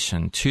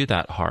reparation to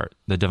that heart,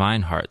 the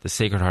divine heart, the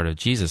sacred heart of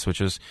Jesus, which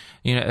was,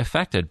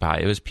 affected by,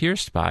 it was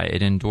pierced by,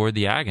 it endured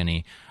the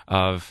agony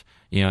of,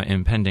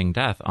 impending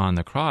death on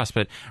the cross.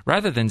 But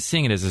rather than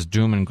seeing it as this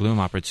doom and gloom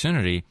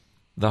opportunity,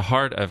 the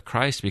heart of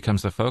Christ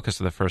becomes the focus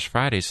of the First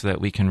Friday, so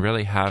that we can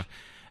really have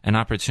an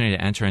opportunity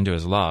to enter into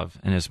his love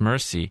and his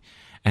mercy,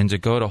 and to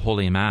go to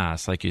Holy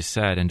Mass, like you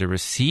said, and to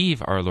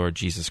receive our Lord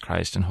Jesus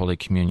Christ in Holy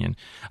Communion.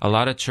 A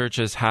lot of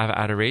churches have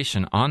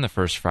adoration on the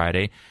First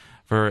Friday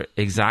for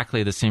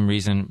exactly the same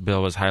reason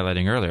Bill was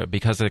highlighting earlier,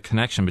 because of the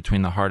connection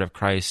between the heart of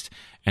Christ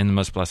and the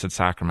most blessed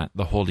sacrament,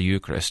 the Holy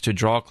Eucharist, to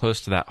draw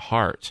close to that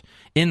heart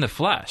in the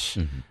flesh,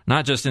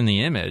 not just in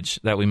the image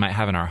that we might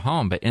have in our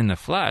home, but in the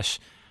flesh,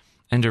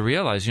 and to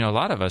realize, a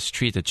lot of us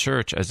treat the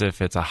church as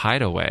if it's a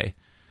hideaway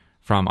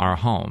from our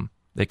home.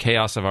 The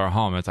chaos of our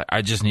home, it's like,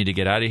 I just need to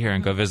get out of here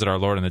and go visit our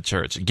Lord in the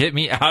church. Get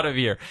me out of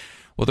here.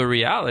 Well, the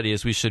reality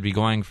is we should be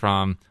going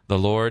from the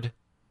Lord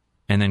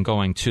and then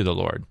going to the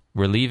Lord.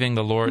 We're leaving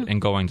the Lord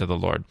and going to the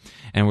Lord.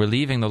 And we're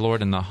leaving the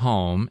Lord in the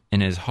home,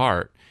 in his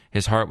heart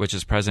which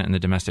is present in the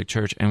domestic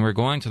church, and we're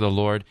going to the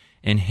Lord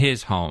in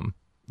his home,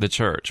 the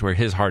church, where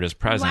his heart is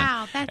present.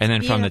 Wow, that's and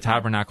then beautiful. From the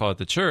tabernacle at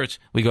the church,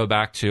 we go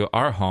back to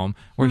our home,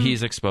 where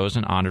he's exposed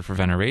and honored for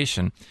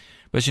veneration.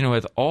 But,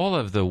 with all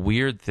of the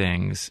weird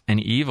things and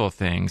evil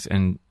things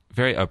and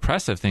very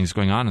oppressive things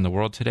going on in the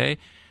world today,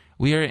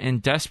 we are in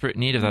desperate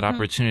need of that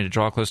opportunity to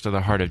draw close to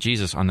the heart of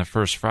Jesus on the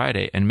First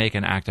Friday and make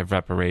an act of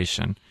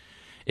reparation.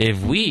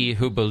 If we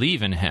who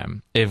believe in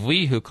him, if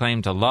we who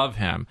claim to love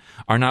him,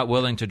 are not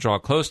willing to draw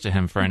close to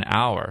him for an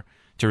hour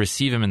to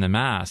receive him in the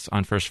Mass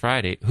on First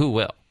Friday, who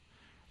will?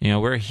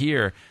 We're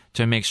here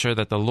to make sure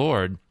that the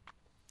Lord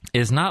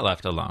is not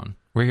left alone.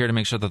 We're here to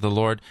make sure that the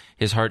Lord,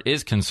 his heart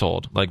is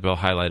consoled, like Bill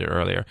highlighted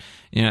earlier,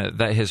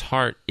 that his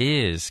heart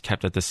is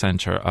kept at the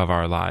center of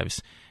our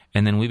lives.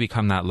 And then we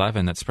become that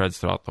leaven that spreads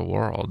throughout the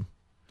world.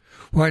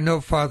 Well, I know,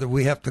 Father,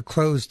 we have to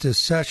close this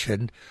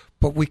session,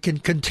 but we can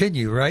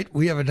continue, right?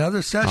 We have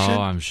another session.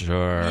 Oh, I'm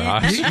sure.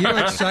 Yeah. You're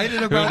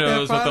excited about that, Who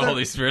knows what Father? the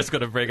Holy Spirit's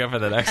going to bring up for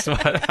the next one?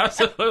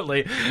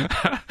 Absolutely.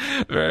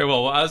 Very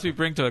well. Well, as we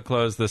bring to a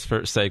close this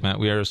first segment,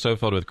 we are so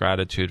filled with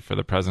gratitude for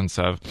the presence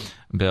of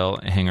Bill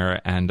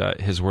Hinger and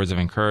his words of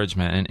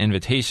encouragement and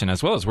invitation,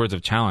 as well as words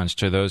of challenge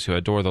to those who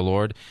adore the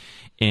Lord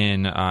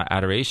in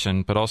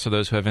adoration, but also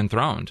those who have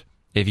enthroned.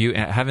 If you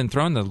have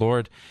enthroned the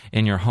Lord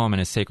in your home in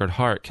his sacred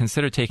heart,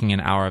 consider taking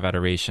an hour of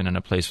adoration in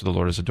a place where the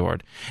Lord is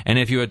adored. And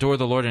if you adore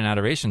the Lord in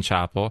Adoration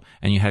Chapel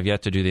and you have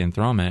yet to do the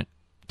enthronement,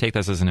 take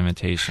this as an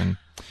invitation.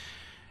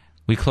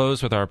 We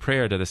close with our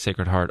prayer to the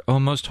Sacred Heart. O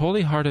most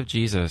holy heart of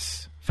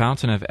Jesus,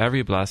 fountain of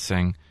every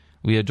blessing,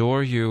 we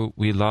adore you,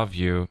 we love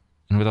you,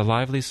 and with a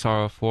lively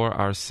sorrow for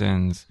our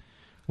sins,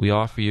 we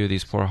offer you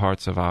these poor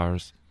hearts of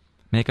ours.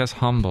 Make us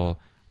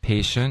humble,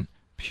 patient,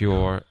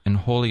 pure, and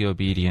wholly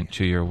obedient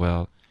to your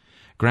will.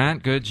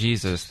 Grant, good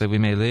Jesus, that we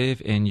may live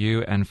in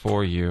you and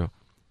for you.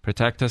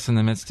 Protect us in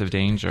the midst of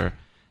danger.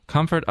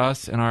 Comfort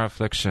us in our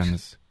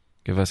afflictions.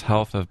 Give us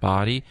health of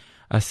body,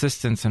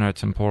 assistance in our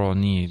temporal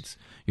needs,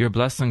 your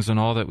blessings in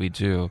all that we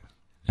do,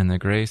 and the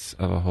grace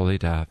of a holy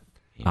death.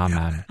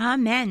 Amen.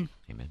 Amen.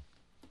 Amen.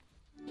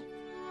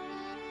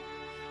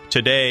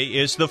 Today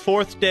is the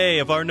fourth day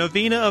of our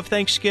novena of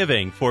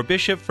thanksgiving for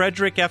Bishop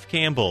Frederick F.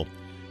 Campbell.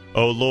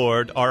 O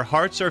Lord, our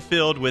hearts are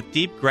filled with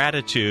deep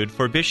gratitude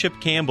for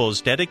Bishop Campbell's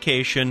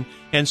dedication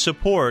and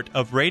support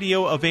of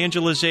radio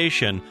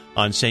evangelization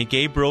on St.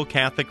 Gabriel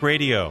Catholic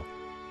Radio.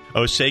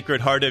 O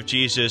Sacred Heart of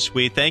Jesus,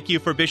 we thank you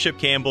for Bishop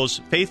Campbell's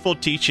faithful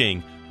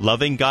teaching,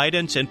 loving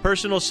guidance, and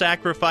personal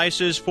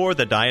sacrifices for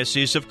the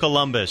Diocese of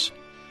Columbus.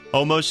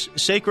 O most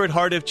Sacred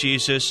Heart of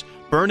Jesus,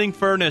 burning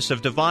furnace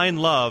of divine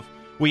love,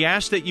 we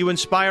ask that you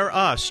inspire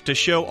us to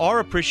show our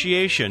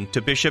appreciation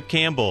to Bishop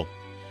Campbell.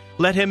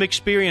 Let him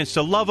experience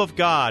the love of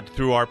God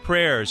through our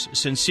prayers,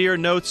 sincere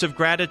notes of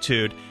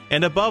gratitude,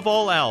 and above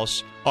all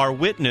else, our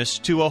witness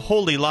to a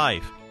holy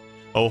life.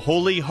 O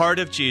Holy Heart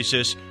of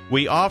Jesus,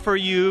 we offer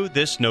you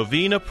this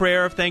novena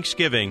prayer of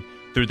thanksgiving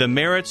through the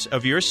merits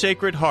of your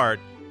Sacred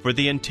Heart for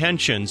the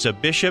intentions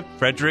of Bishop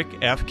Frederick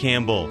F.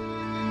 Campbell.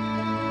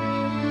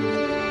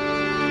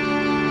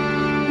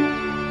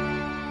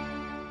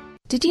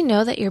 Did you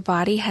know that your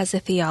body has a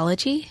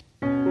theology?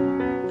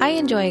 I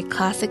enjoy a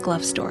classic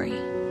love story.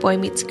 Boy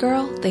meets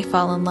girl, they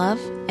fall in love,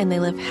 and they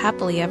live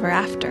happily ever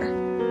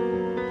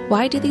after.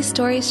 Why do these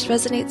stories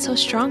resonate so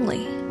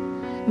strongly?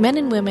 Men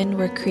and women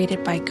were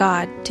created by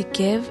God to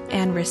give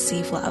and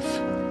receive love.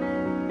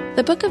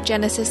 The book of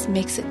Genesis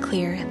makes it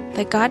clear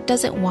that God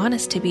doesn't want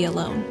us to be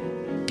alone,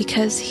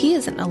 because He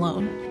isn't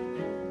alone.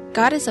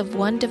 God is of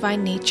one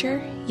divine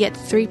nature, yet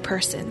three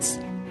persons,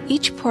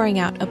 each pouring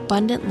out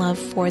abundant love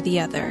for the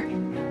other.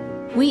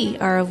 We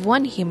are of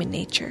one human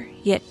nature,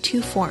 yet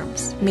two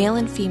forms, male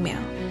and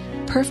female,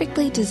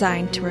 perfectly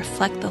designed to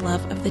reflect the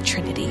love of the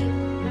Trinity.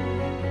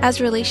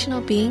 As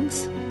relational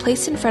beings,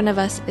 placed in front of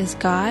us is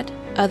God,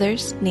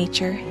 others,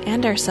 nature,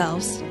 and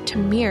ourselves to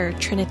mirror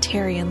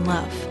Trinitarian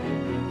love.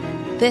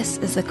 This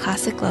is the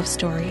classic love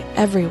story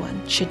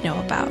everyone should know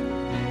about.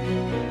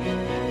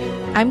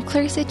 I'm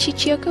Clarissa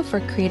Chichioko for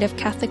Creative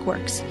Catholic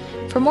Works.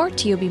 For more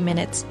TOB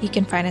Minutes, you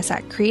can find us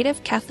at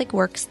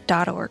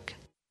creativecatholicworks.org.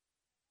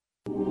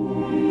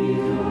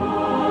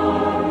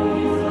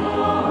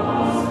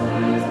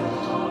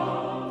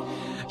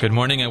 Good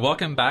morning and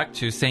welcome back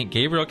to St.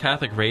 Gabriel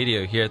Catholic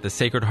Radio here at the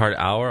Sacred Heart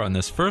Hour on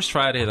this first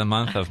Friday of the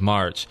month of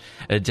March,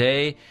 a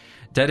day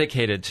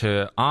dedicated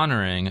to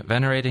honoring,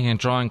 venerating, and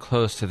drawing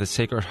close to the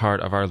Sacred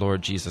Heart of our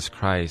Lord Jesus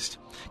Christ.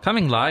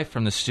 Coming live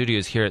from the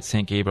studios here at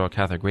St. Gabriel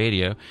Catholic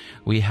Radio,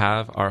 we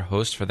have our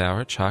host for the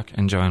hour, Chuck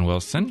and Joanne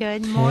Wilson.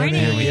 Good morning.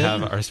 And we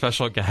have our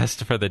special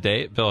guest for the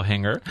day, Bill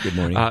Hinger. Good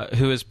morning.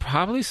 Who is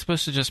probably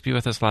supposed to just be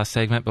with us last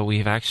segment, but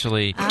we've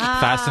actually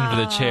fastened for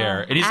the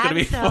chair. And he's going to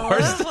be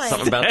forced.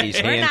 Something about these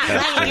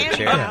handcuffs to the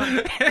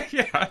chair.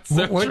 Yeah, it's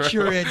so Once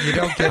true. you're in, you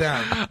don't get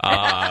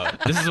out.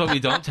 This is what we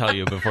don't tell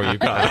you before you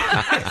come.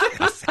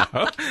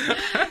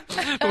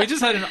 But we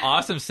just had an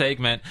awesome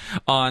segment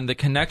on the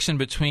connection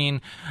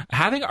between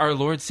having our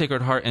Lord's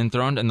Sacred Heart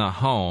enthroned in the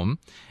home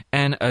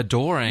and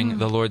adoring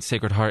the Lord's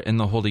Sacred Heart in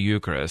the Holy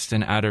Eucharist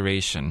in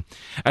adoration.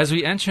 As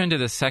we enter into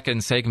the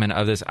second segment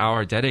of this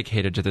hour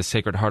dedicated to the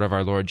Sacred Heart of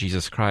our Lord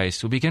Jesus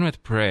Christ, we'll begin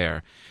with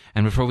prayer.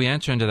 And before we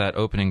enter into that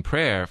opening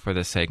prayer for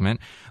this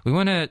segment, we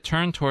want to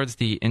turn towards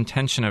the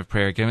intention of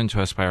prayer given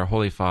to us by our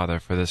Holy Father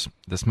for this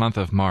month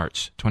of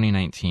March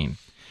 2019.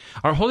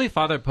 Our Holy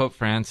Father, Pope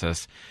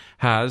Francis,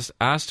 has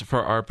asked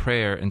for our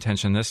prayer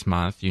intention this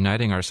month,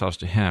 uniting ourselves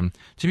to him,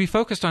 to be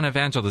focused on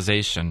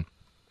evangelization,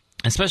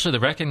 especially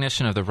the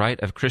recognition of the right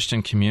of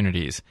Christian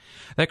communities,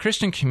 that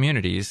Christian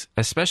communities,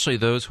 especially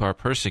those who are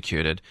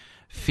persecuted,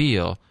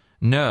 feel,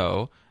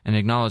 know, and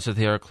acknowledge that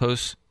they are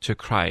close to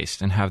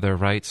Christ and have their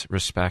rights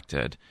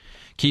respected.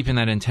 Keeping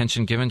that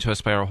intention given to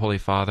us by our Holy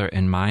Father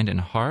in mind and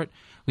heart,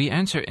 we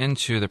enter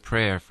into the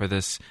prayer for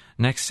this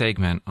next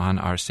segment on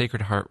our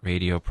Sacred Heart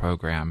Radio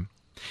program.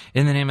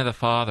 In the name of the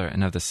Father,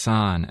 and of the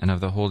Son, and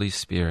of the Holy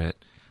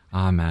Spirit.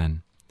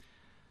 Amen.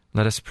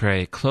 Let us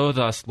pray. Clothe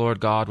us, Lord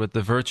God, with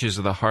the virtues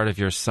of the heart of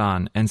your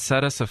Son, and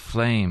set us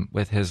aflame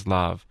with his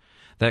love,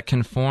 that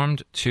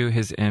conformed to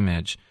his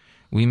image,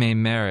 we may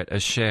merit a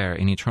share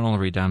in eternal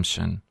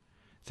redemption.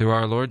 Through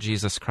our Lord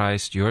Jesus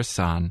Christ, your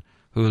Son,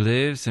 who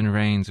lives and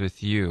reigns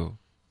with you,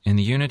 in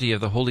the unity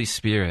of the Holy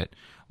Spirit,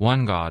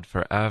 one God,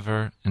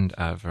 forever and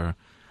ever.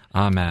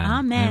 Amen.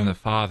 Amen. In the name of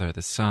the Father,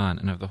 the Son,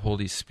 and of the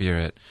Holy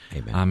Spirit.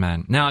 Amen.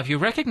 Amen. Now, if you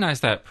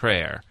recognize that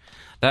prayer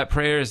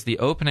is the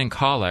opening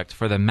collect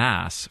for the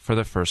Mass for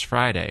the First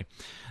Friday,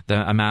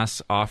 a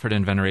Mass offered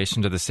in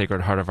veneration to the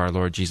Sacred Heart of our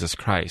Lord Jesus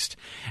Christ.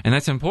 And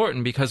that's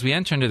important because we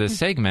enter into this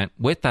segment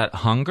with that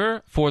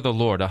hunger for the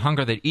Lord, a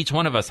hunger that each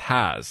one of us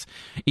has.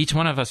 Each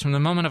one of us, from the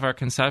moment of our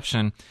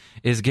conception,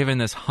 is given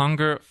this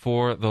hunger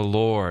for the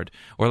Lord,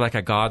 or like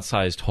a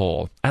God-sized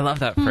hole. I love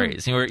that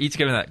phrase. We're each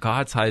given that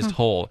God-sized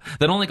hole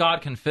that only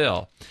God can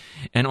fill,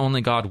 and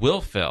only God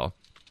will fill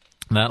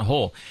that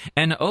hole.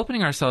 And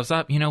opening ourselves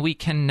up, we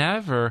can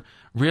never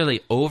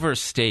really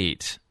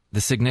overstate the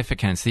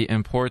significance, the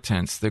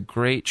importance, the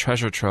great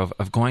treasure trove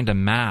of going to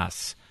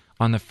Mass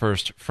on the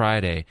First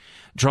Friday.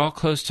 Draw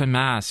close to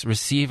Mass,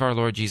 receive our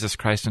Lord Jesus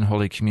Christ in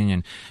Holy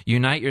Communion.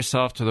 Unite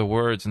yourself to the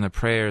words and the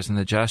prayers and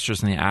the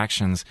gestures and the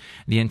actions,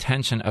 the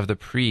intention of the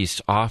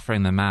priest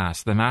offering the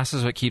Mass. The Mass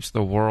is what keeps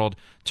the world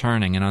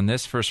turning. And on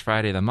this First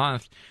Friday of the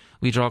month,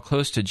 we draw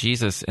close to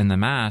Jesus in the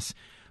Mass.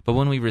 But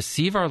when we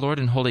receive our Lord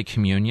in Holy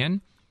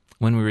Communion,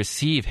 when we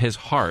receive his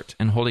heart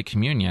in Holy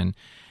Communion,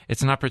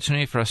 it's an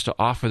opportunity for us to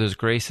offer those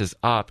graces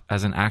up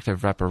as an act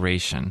of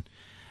reparation,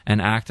 an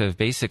act of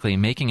basically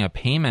making a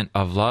payment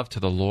of love to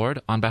the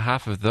Lord on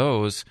behalf of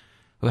those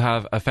who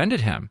have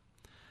offended him,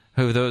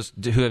 who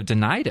have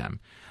denied him,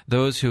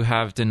 those who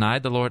have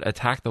denied the Lord,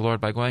 attacked the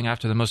Lord by going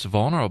after the most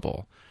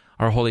vulnerable.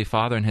 Our Holy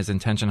Father in his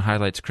intention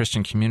highlights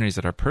Christian communities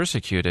that are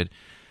persecuted,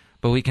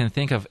 but we can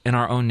think of in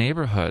our own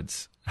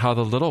neighborhoods how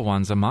the little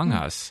ones among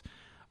us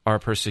are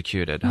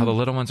persecuted, how the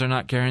little ones are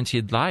not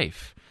guaranteed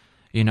life.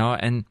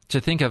 And to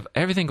think of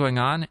everything going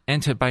on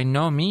and to by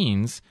no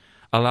means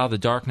allow the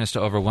darkness to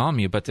overwhelm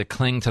you, but to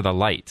cling to the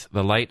light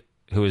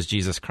who is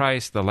Jesus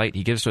Christ, the light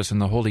he gives to us in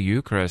the Holy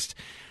Eucharist,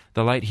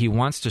 the light he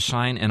wants to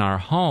shine in our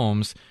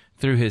homes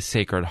through his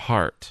Sacred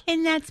Heart.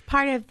 And that's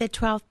part of the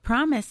 12th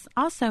promise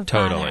also,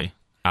 Totally. Father.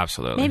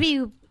 Absolutely.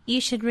 Maybe you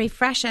should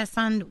refresh us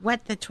on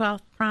what the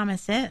 12th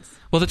promise is.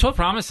 Well, the 12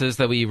 promises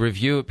that we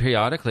review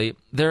periodically,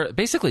 they're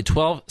basically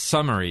 12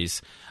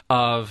 summaries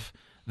of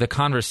the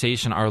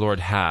conversation our Lord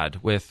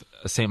had with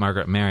St.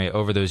 Margaret Mary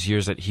over those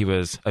years that he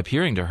was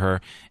appearing to her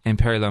in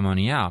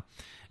Père-la-Moniale.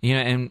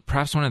 And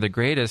perhaps one of the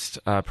greatest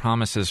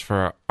promises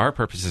for our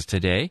purposes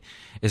today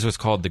is what's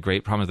called the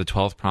Great Promise, the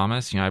 12th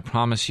promise. I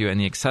promise you in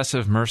the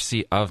excessive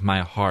mercy of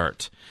my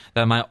heart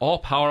that my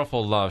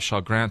all-powerful love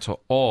shall grant to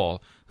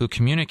all who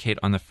communicate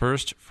on the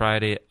first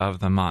Friday of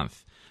the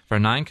month for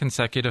 9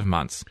 consecutive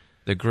months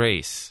the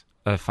grace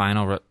of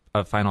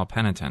final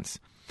penitence.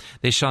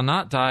 They shall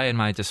not die in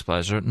my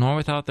displeasure, nor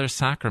without their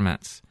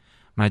sacraments.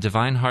 My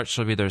divine heart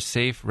shall be their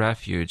safe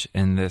refuge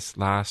in this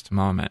last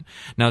moment.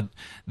 Now,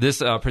 this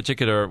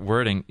particular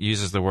wording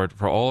uses the word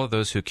for all of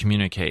those who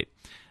communicate.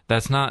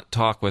 That's not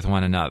talk with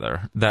one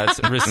another.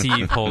 That's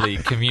receive Holy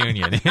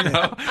Communion. You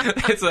know,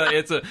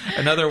 it's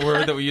another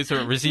word that we use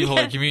to receive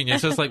Holy Communion.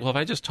 It's just like, well, if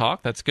I just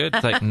talk, that's good.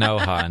 It's like, no,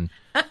 hon,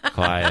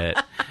 quiet.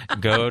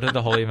 Go to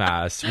the Holy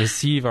Mass,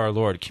 receive our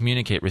Lord,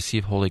 communicate,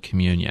 receive Holy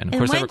Communion. Of And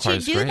course, that once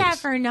requires you do grace. that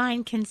for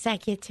 9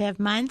 consecutive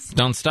months,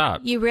 Don't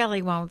stop. you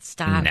really won't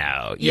stop.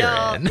 No, you're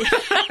in.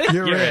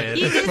 You're in.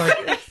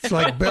 It's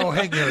like Bill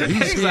Hinger.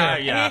 He's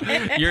Exactly, here.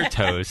 yeah. You're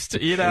toast.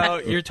 You know,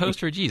 you're toast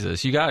for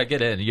Jesus. You got to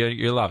get in.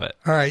 You love it.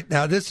 All right,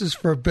 now this is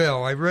for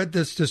Bill. I read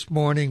this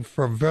morning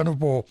from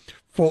Venerable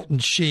Fulton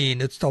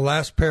Sheen. It's the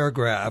last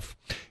paragraph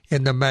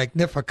in the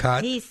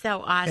Magnificat. He's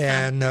so awesome.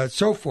 And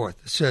so forth.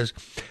 It says,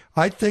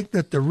 I think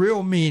that the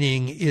real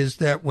meaning is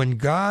that when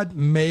God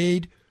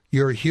made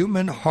your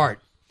human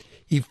heart,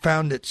 he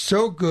found it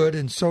so good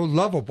and so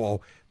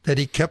lovable that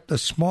he kept a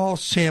small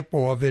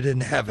sample of it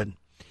in heaven.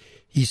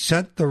 He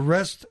sent the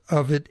rest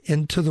of it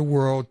into the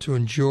world to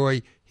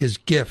enjoy his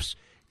gifts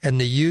and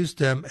to use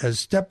them as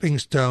stepping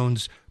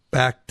stones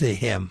back to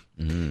him.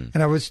 Mm-hmm.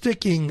 And I was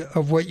thinking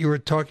of what you were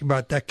talking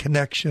about, that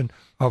connection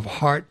of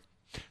heart,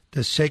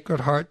 the Sacred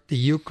Heart, the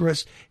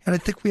Eucharist, and I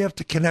think we have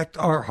to connect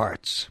our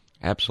hearts.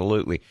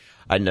 Absolutely.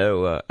 I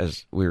know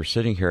as we were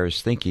sitting here, I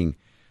was thinking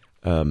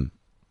in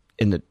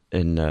the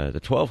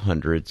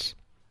 1200s,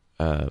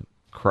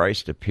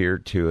 Christ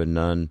appeared to a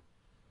nun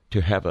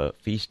to have a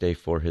feast day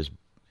for his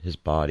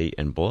body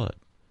and blood,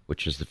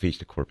 which is the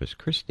Feast of Corpus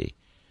Christi.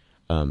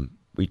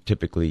 We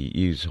typically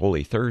use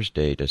Holy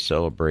Thursday to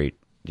celebrate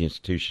the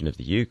institution of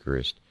the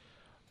Eucharist,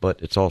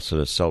 but it's also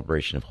a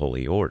celebration of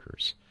holy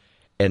orders.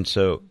 And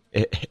so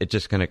it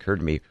just kind of occurred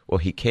to me, well,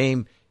 he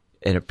came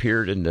and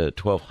appeared in the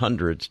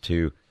 1200s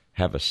to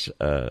have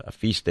a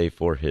feast day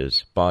for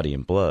his body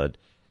and blood.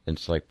 And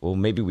it's like, well,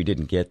 maybe we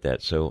didn't get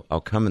that, so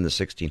I'll come in the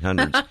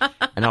 1600s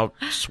and I'll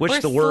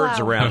switch the words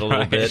around a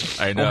little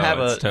bit. I know, I'll have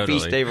a totally.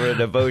 feast day for the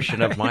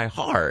devotion of my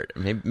heart.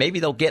 Maybe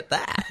they'll get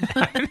that.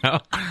 I know.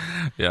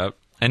 Yep.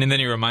 And then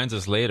he reminds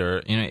us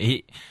later, you know,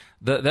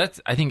 that's,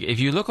 I think if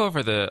you look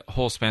over the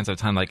whole span of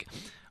time, like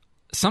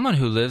someone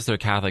who lives their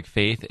Catholic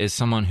faith is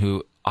someone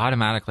who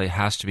automatically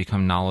has to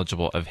become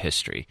knowledgeable of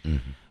history.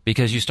 Mm-hmm.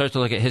 Because you start to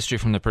look at history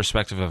from the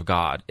perspective of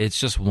God. It's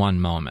just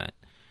one moment.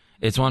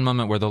 It's one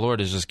moment where the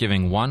Lord is just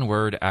giving one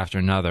word after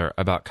another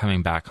about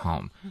coming back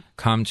home.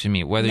 Come to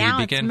me. Whether now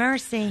you begin, it's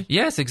mercy.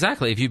 Yes,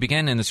 exactly. If you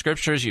begin in the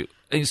scriptures,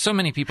 so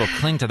many people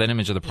cling to that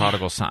image of the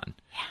prodigal son.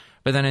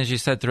 But then, as you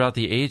said, throughout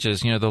the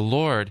ages, you know, the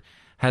Lord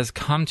has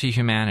come to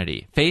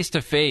humanity face to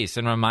face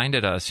and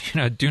reminded us, you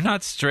know, do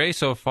not stray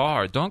so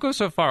far. Don't go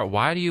so far.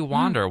 Why do you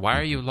wander? Why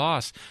are you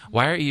lost?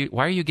 Why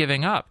are you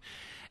giving up?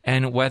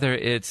 And whether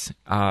it's,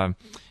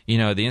 you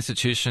know, the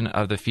institution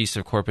of the Feast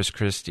of Corpus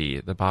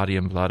Christi, the body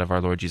and blood of our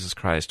Lord Jesus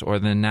Christ, or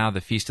then now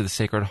the Feast of the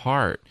Sacred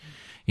Heart,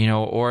 you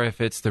know, or if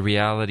it's the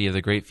reality of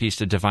the great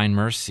Feast of Divine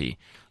Mercy,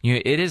 you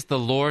know, it is the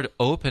Lord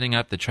opening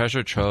up the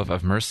treasure trove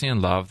of mercy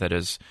and love that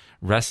is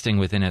resting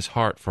within his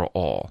heart for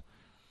all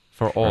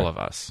of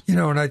us. You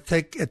know, and I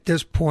think at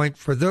this point,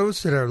 for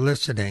those that are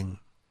listening,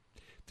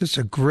 this is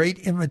a great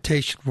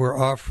invitation we're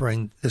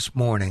offering this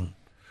morning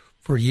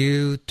for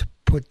you to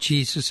put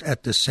Jesus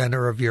at the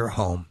center of your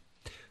home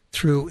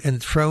through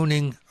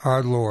enthroning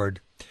our Lord.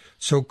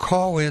 So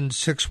call in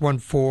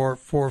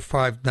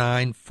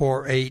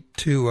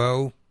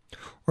 614-459-4820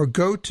 or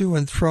go to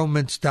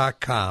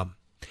enthronements.com.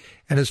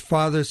 And as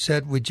Father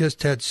said, we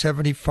just had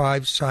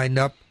 75 sign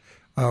up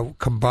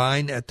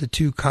combined at the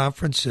two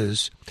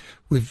conferences.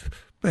 We've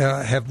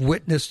have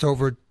witnessed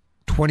over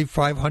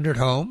 2,500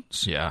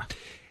 homes. Yeah.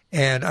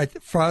 And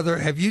Father,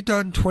 have you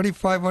done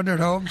 2,500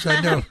 homes?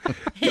 I know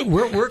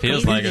we're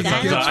Feels like it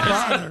competing against sometimes.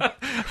 Father.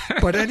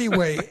 But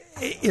anyway,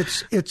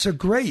 it's a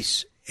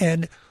grace,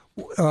 and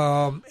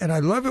I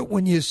love it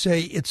when you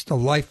say it's the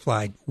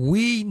lifeline.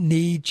 We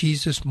need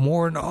Jesus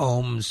more in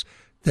homes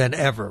than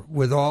ever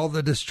with all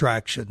the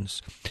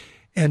distractions.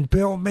 And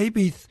Bill,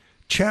 maybe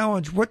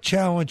what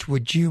challenge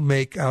would you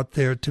make out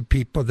there to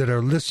people that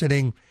are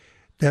listening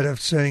that are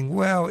saying,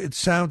 well, it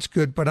sounds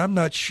good, but I'm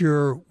not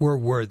sure we're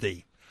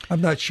worthy. I'm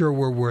not sure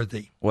we're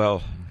worthy.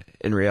 Well,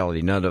 in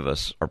reality, none of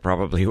us are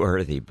probably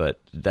worthy, but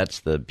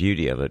that's the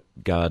beauty of it.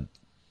 God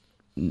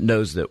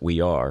knows that we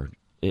are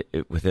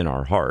within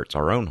our hearts,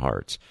 our own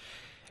hearts.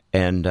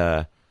 And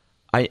I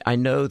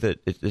know that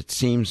it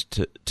seems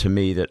to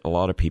me that a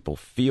lot of people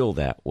feel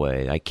that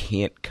way. I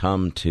can't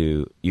come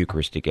to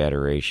Eucharistic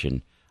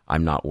adoration.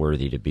 I'm not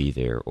worthy to be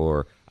there.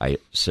 Or I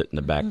sit in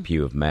the back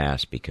pew of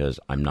Mass because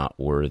I'm not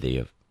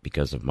worthy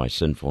because of my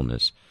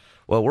sinfulness.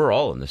 Well, we're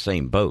all in the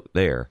same boat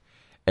there.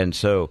 And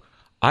so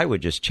I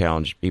would just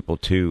challenge people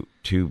to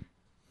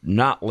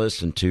not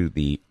listen to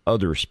the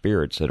other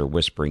spirits that are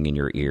whispering in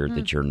your ear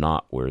that you're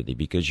not worthy,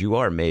 because you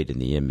are made in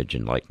the image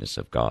and likeness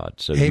of God.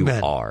 So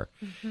Amen. You are.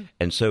 Mm-hmm.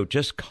 And so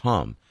just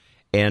come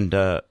And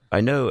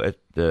I know at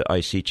the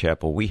IC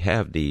Chapel we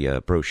have the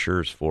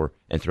brochures for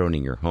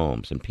enthroning your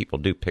homes, and people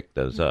do pick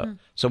those up.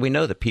 So we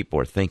know that people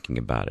are thinking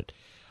about it.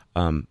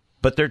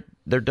 But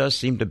there does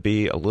seem to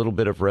be a little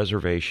bit of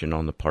reservation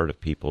on the part of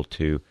people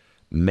to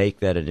make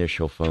that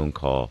initial phone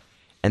call.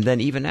 And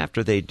then even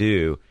after they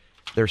do,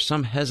 there's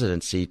some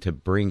hesitancy to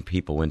bring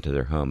people into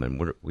their home,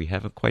 and we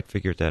haven't quite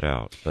figured that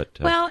out. But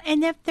well,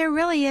 and if there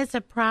really is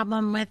a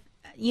problem with,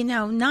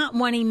 not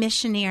wanting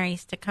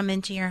missionaries to come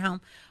into your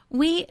home,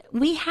 we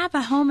have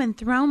a home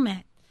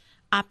enthronement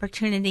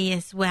opportunity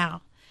as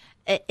well.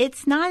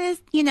 It's not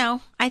as,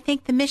 I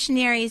think the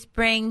missionaries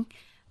bring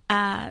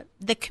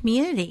the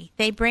community.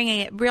 They bring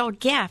a real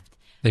gift.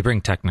 They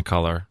bring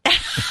Technicolor.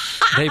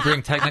 They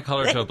bring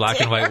Technicolor to a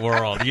black and white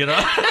world,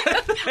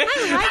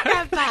 I like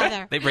that,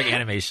 Father. They bring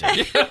animation.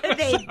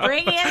 They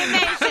bring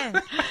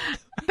animation.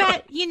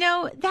 But,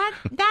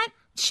 that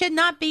should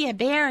not be a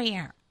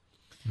barrier.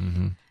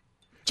 Mm-hmm.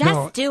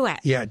 Just do it.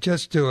 Yeah,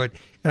 just do it.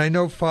 And I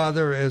know,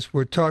 Father, as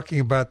we're talking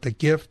about the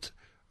gift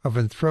of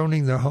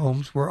enthroning the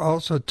homes, we're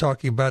also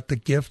talking about the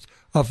gift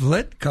of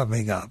Lent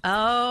coming up.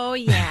 Oh,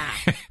 yeah.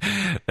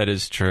 That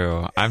is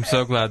true. I'm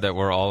so glad that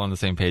we're all on the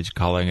same page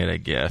calling it a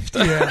gift.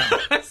 Yeah.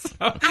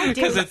 I do.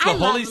 Because it's the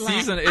holy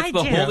season. It's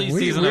the holy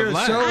season of Lent.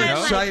 We're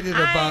so excited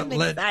about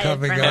Lent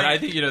coming up. And I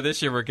think,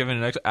 this year we're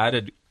given an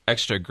added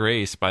extra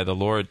grace by the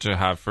Lord to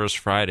have First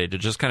Friday, to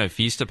just kind of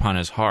feast upon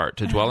his heart,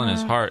 to dwell in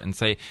his heart and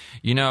say,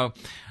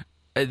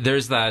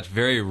 there's that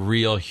very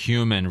real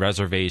human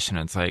reservation.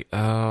 It's like,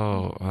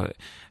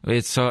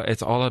 it's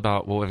all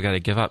about what we've got to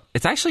give up.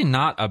 It's actually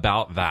not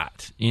about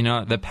that.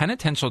 The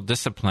penitential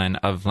discipline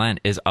of Lent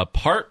is a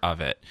part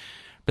of it,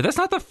 but that's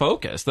not the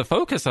focus. The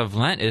focus of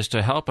Lent is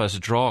to help us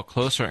draw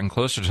closer and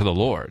closer to the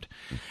Lord.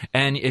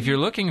 And if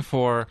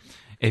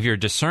you're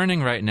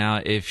discerning right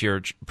now, if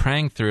you're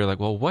praying through, like,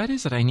 well, what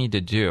is it I need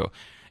to do?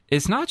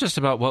 It's not just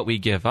about what we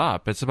give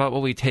up. It's about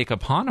what we take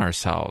upon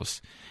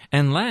ourselves.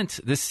 And Lent,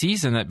 this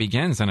season that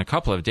begins in a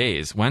couple of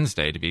days,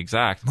 Wednesday to be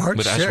exact,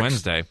 March Ash 6th.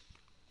 Wednesday,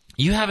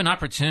 you have an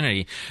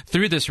opportunity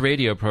through this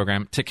radio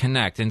program to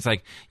connect. And it's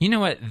like, you know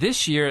what?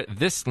 This year,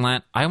 this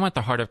Lent, I want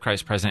the heart of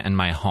Christ present in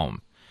my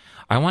home.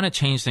 I want to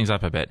change things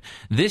up a bit.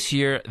 This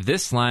year,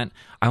 this Lent,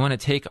 I want to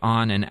take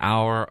on an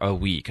hour a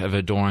week of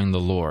adoring the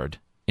Lord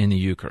in the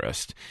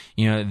Eucharist.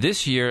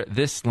 This year,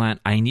 this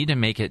Lent, I need to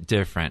make it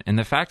different. And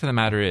the fact of the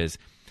matter is,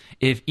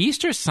 if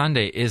Easter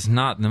Sunday is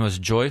not the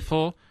most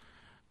joyful,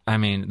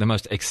 the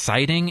most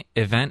exciting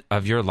event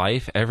of your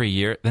life every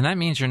year, then that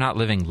means you're not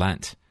living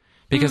Lent.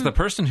 Because the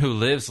person who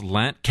lives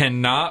Lent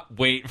cannot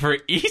wait for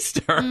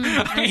Easter.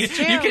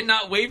 You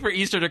cannot wait for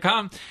Easter to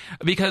come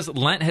because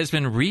Lent has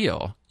been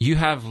real. You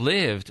have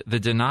lived the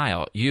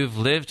denial. You've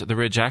lived the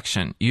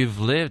rejection. You've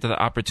lived the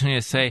opportunity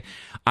to say,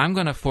 I'm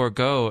going to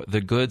forego the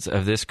goods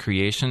of this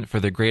creation for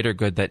the greater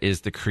good that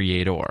is the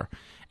Creator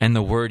and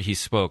the Word He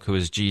spoke, who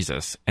is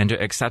Jesus, and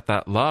to accept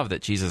that love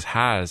that Jesus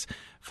has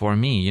for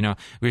me.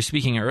 We were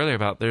speaking earlier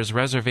about there's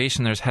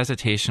reservation, there's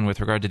hesitation with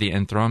regard to the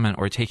enthronement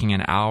or taking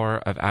an hour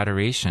of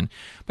adoration.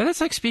 But that's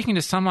like speaking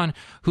to someone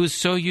who's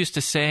so used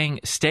to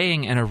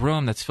staying in a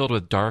room that's filled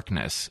with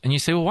darkness. And you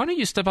say, well, why don't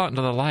you step out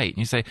into the light? And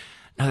you say,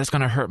 no, that's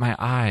going to hurt my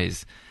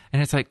eyes.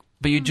 And it's like,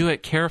 but you do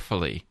it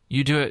carefully.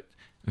 You do it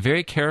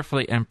very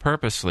carefully and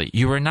purposely.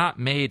 You were not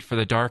made for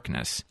the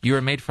darkness. You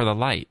were made for the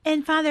light.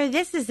 And Father,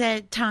 this is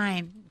a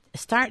time,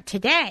 start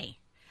today,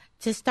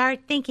 to start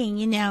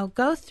thinking,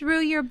 go through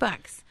your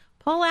books,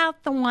 pull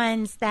out the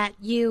ones that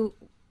you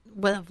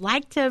would have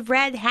liked to have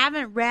read,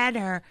 haven't read,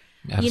 or,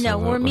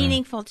 were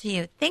meaningful to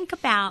you. Think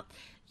about,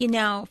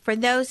 for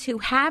those who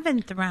have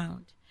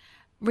enthroned,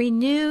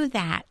 renew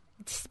that.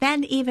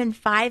 Spend even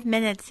 5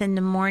 minutes in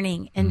the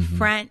morning in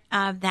front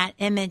of that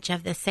image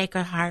of the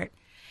Sacred Heart,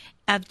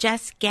 of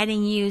just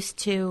getting used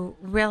to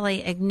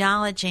really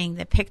acknowledging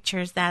the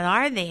pictures that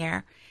are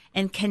there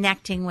and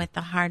connecting with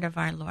the heart of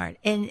our Lord.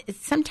 And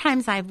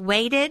sometimes I've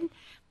waited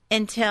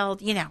until,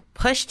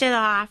 pushed it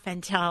off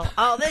until,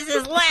 this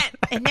is Lent.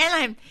 And then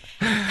I'm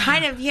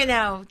kind of,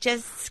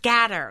 just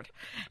scattered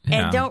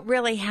and don't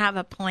really have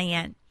a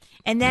plan.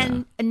 And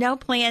then no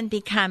plan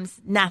becomes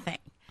nothing.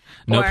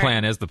 No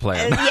plan is the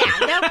plan.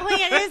 No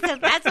plan is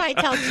that's why I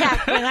tell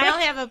Chuck, when I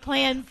don't have a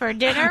plan for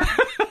dinner,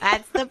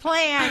 that's the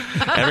plan.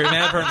 Every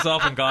man for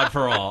himself and God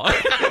for all.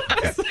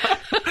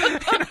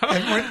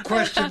 And one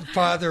question,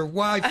 Father,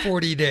 why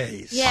 40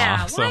 days? Yeah,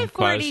 Awesome why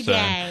 40 question.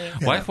 days?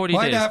 Why 40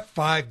 why days? Why not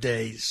 5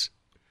 days?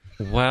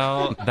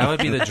 Well, that would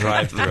be the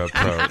drive-through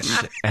approach.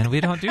 And we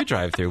don't do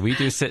drive-through. We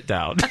do sit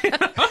down.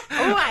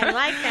 Oh, I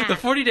like that. The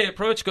 40-day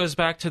approach goes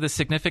back to the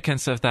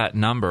significance of that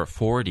number,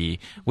 40,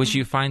 which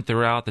you find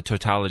throughout the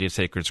totality of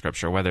sacred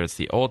scripture, whether it's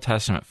the Old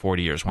Testament,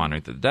 40 years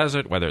wandering through the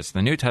desert, whether it's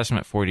the New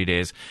Testament, 40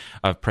 days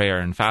of prayer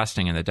and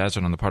fasting in the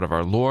desert on the part of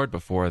our Lord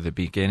before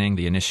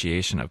the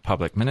initiation of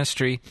public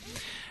ministry.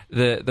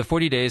 The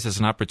 40 days is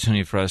an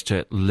opportunity for us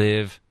to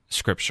live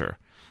scripture,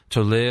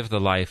 to live the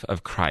life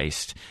of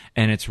Christ.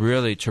 And it's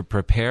really to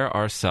prepare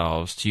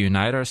ourselves, to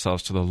unite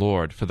ourselves to the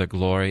Lord for the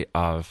glory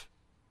of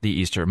the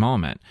Easter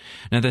moment.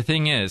 Now, the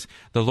thing is,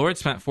 the Lord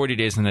spent 40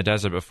 days in the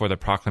desert before the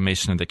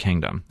proclamation of the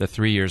kingdom, the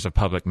 3 years of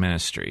public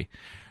ministry.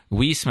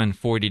 We spend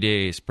 40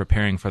 days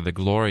preparing for the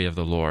glory of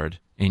the Lord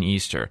in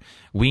Easter.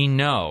 We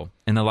know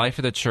in the life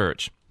of the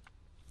church,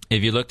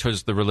 if you look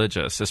towards the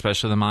religious,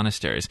 especially the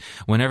monasteries,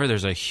 whenever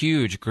there's a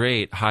huge,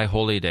 great, high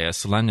holy day, a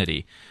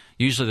solemnity,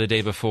 usually the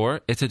day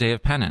before, it's a day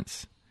of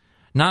penance.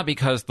 Not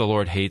because the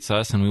Lord hates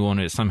us and we want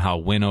to somehow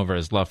win over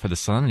his love for the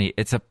solemnity.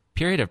 It's a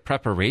period of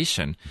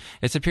preparation.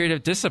 It's a period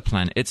of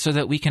discipline. It's so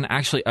that we can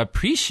actually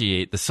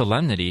appreciate the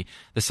solemnity,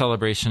 the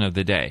celebration of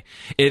the day.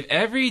 If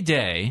every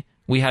day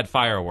we had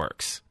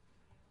fireworks,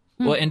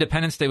 well,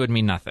 Independence Day would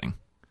mean nothing.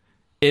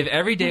 If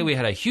every day we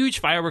had a huge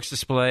fireworks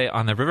display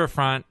on the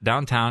riverfront,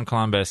 downtown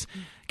Columbus,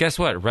 guess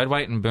what? Red,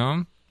 white, and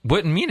boom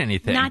wouldn't mean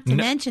anything. Not to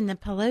mention the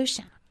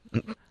pollution.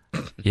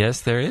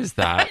 Yes, there is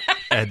that.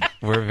 And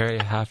we're very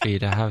happy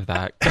to have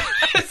that.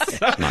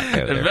 Not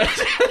go there.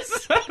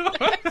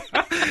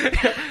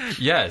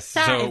 Yes,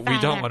 Sorry, so we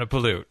Father. don't want to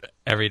pollute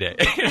every day.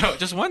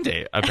 Just one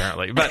day,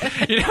 apparently. But,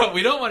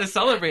 we don't want to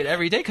celebrate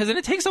every day because then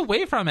it takes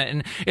away from it.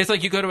 And it's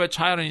like you go to a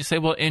child and you say,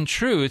 well, in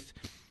truth,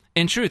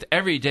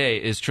 every day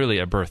is truly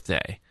a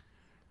birthday.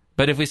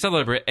 But if we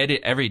celebrate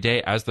every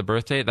day as the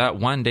birthday, that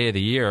one day of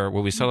the year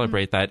where we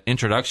celebrate that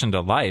introduction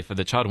to life of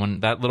the child, when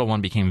that little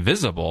one became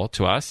visible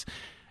to us,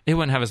 it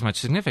wouldn't have as much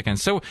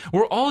significance. So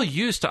we're all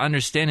used to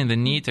understanding the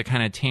need to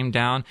kind of tame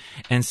down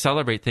and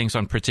celebrate things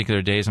on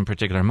particular days and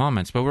particular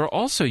moments. But we're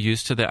also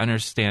used to the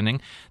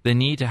understanding the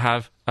need to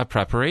have a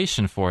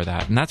preparation for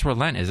that. And that's where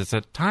Lent is. It's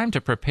a time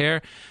to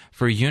prepare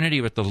for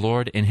unity with the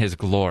Lord in his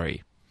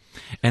glory.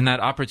 And that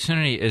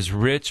opportunity is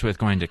rich with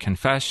going to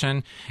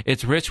confession.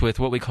 It's rich with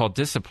what we call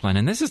discipline.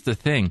 And this is the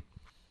thing.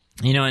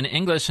 In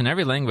English and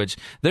every language,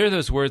 there are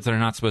those words that are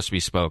not supposed to be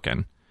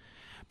spoken.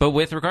 But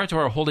with regard to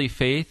our holy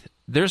faith,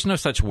 there's no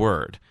such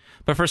word.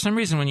 But for some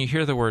reason, when you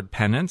hear the word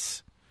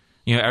penance,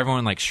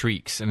 everyone like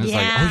shrieks and is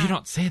like, oh, you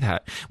don't say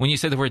that. When you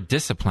say the word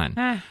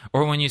discipline,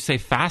 or when you say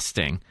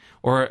fasting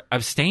or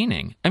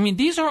abstaining. I mean,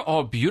 these are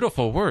all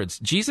beautiful words.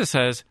 Jesus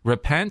says,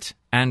 repent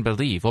and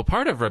believe. Well,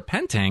 part of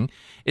repenting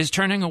is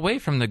turning away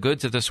from the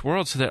goods of this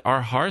world so that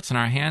our hearts and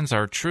our hands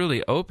are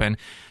truly open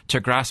to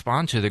grasp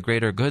onto the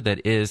greater good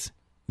that is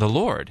the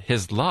Lord,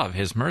 his love,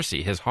 his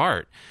mercy, his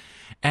heart.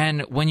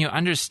 And when you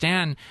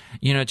understand,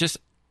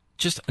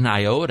 just an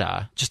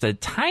iota, just a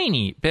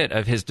tiny bit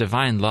of his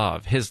divine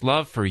love, his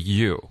love for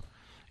you,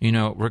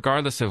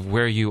 regardless of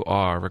where you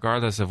are,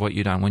 regardless of what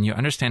you've done, when you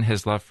understand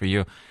his love for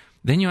you,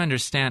 then you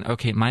understand,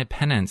 okay, my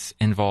penance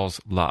involves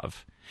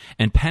love.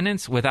 And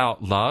penance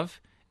without love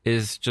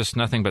is just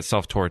nothing but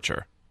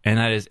self-torture. And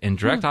that is in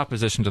direct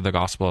opposition to the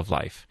gospel of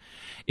life.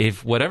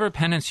 If whatever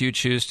penance you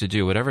choose to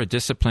do, whatever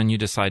discipline you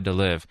decide to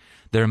live,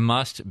 there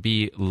must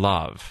be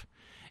love.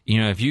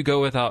 If you go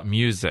without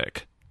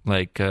music,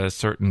 like a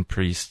certain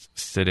priest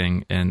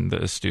sitting in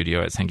the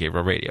studio at St.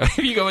 Gabriel Radio, if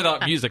you go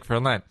without music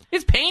for Lent,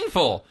 it's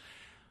painful.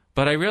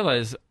 But I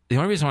realize the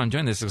only reason why I'm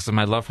doing this is because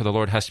my love for the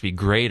Lord has to be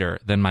greater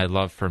than my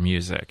love for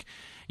music.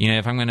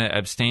 If I'm going to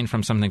abstain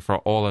from something for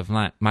all of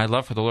Lent, my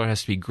love for the Lord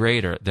has to be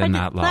greater than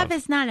that love. Love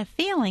is not a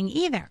feeling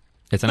either.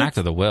 It's an act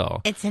of the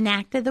will. It's an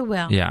act of the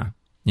will. Yeah.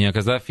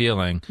 Because that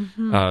feeling,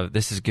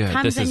 this is good,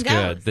 Comes this is and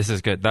good, goes. this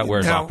is good, that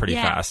wears off pretty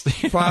fast.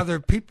 Father,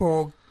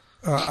 people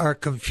are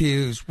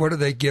confused. What do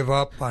they give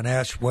up on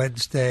Ash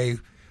Wednesday?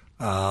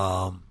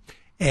 And,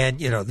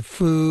 the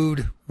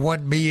food,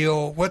 one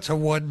meal. What's a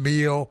one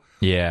meal?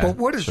 Yeah. But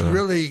what is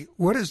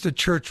the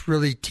church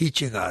really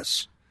teaching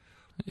us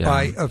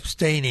by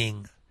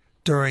abstaining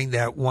during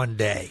that one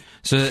day?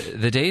 So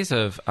the days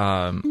of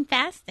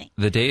Fasting.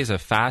 the days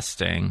of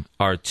fasting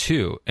are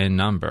 2 in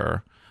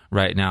number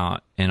right now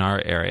in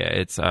our area.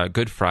 It's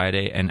Good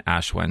Friday and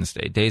Ash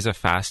Wednesday, days of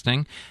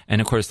fasting.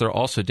 And of course, there are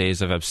also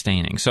days of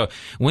abstaining. So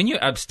when you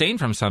abstain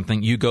from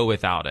something, you go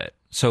without it.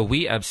 So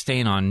we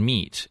abstain on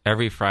meat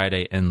every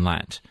Friday in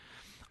Lent.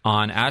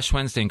 On Ash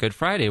Wednesday and Good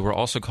Friday, we're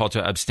also called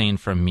to abstain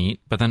from meat,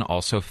 but then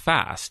also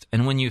fast.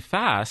 And when you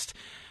fast,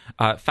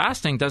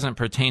 fasting doesn't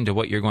pertain to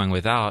what you're going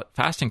without.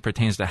 Fasting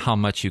pertains to how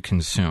much you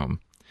consume.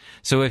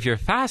 So if you're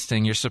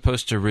fasting, you're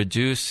supposed to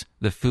reduce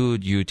the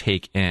food you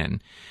take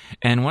in.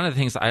 And one of the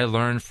things I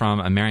learned from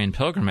a Marian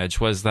pilgrimage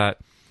was that,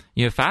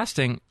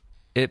 fasting,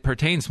 it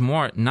pertains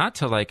more not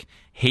to like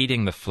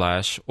hating the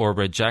flesh or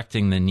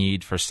rejecting the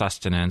need for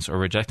sustenance or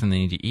rejecting the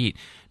need to eat.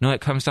 No,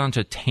 it comes down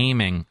to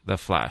taming the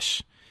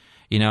flesh.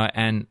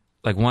 And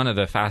like one of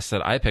the fasts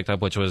that I picked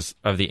up, which was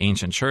of the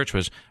ancient church,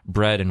 was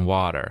bread and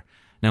water.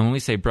 Now, when we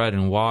say bread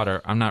and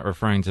water, I'm not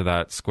referring to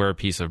that square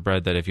piece of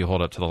bread that if you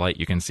hold up to the light,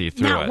 you can see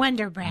through it. Not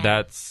Wonder Bread.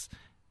 That's,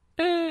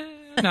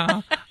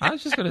 no, I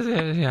was just going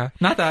to say,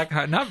 not that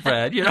kind, not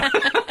bread,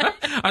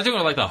 I was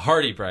talking like the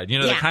hearty bread,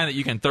 the kind that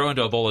you can throw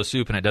into a bowl of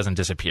soup and it doesn't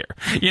disappear,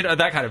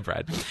 that kind of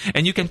bread.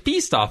 And you can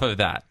feast off of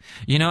that,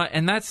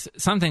 and that's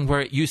something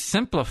where you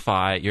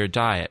simplify your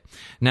diet.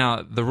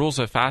 Now, the rules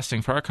of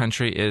fasting for our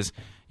country is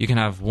you can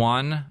have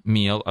 1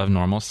 meal of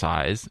normal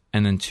size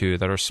and then 2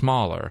 that are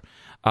smaller.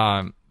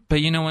 But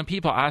when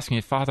people ask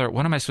me, Father,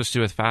 what am I supposed to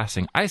do with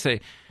fasting? I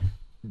say,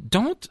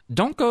 don't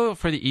go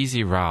for the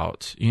easy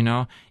route.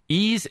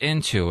 Ease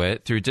into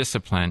it through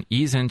discipline.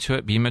 Ease into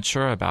it. Be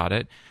mature about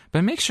it.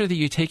 But make sure that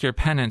you take your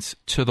penance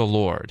to the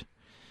Lord.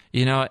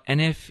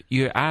 And if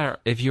you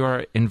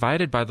are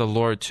invited by the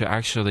Lord to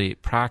actually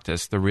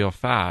practice the real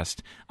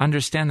fast,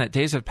 understand that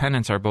days of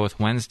penance are both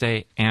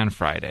Wednesday and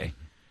Friday.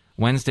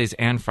 Wednesdays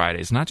and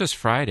Fridays, not just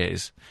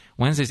Fridays.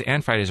 Wednesdays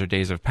and Fridays are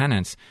days of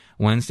penance.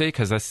 Wednesday,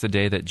 because that's the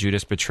day that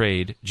Judas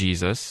betrayed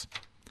Jesus.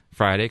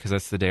 Friday, because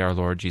that's the day our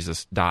Lord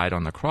Jesus died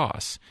on the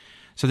cross.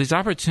 So there's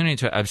opportunity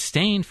to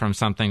abstain from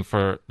something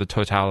for the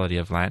totality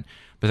of Lent,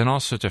 but then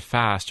also to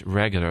fast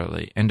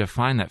regularly and to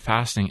find that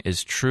fasting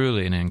is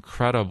truly an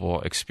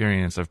incredible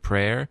experience of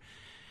prayer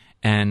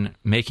and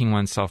making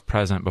oneself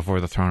present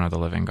before the throne of the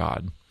living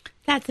God.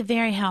 That's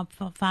very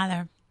helpful,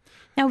 Father.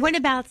 Now, what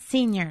about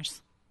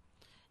seniors?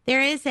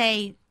 There is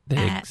a...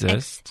 They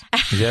exist.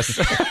 Yes.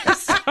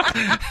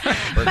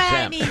 But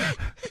I mean,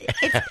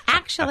 it's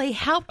actually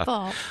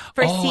helpful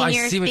for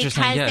seniors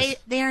because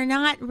they are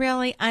not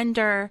really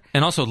under...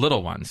 And also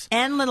little ones.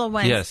 And little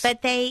ones. Yes.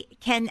 But they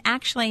can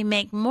actually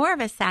make more of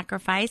a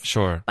sacrifice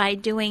by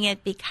doing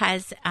it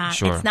because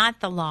it's not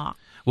the law.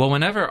 Well,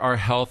 whenever our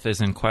health is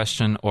in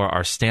question or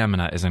our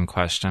stamina is in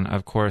question,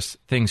 of course,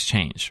 things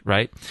change,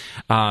 right?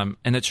 And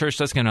the church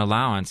does get an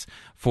allowance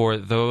for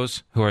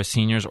those who are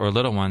seniors or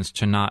little ones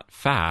to not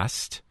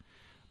fast,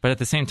 but at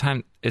the same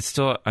time, it's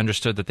still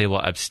understood that they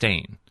will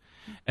abstain.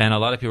 And a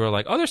lot of people are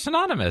like, oh, they're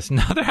synonymous.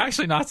 No, they're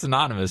actually not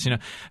synonymous.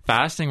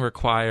 Fasting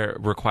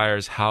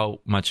requires how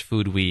much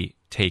food we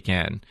take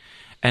in.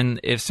 And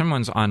if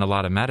someone's on a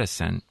lot of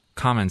medicine,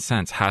 common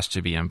sense has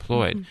to be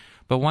employed, mm-hmm.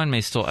 but one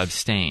may still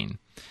abstain.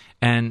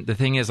 And the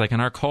thing is, like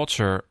in our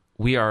culture,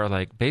 we are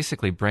like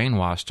basically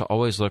brainwashed to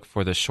always look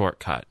for the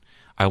shortcut.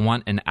 I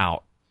want an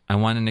out. I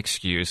want an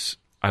excuse.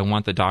 I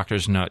want the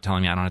doctor's note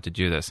telling me I don't have to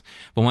do this.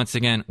 But once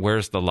again,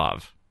 where's the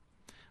love?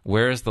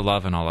 Where is the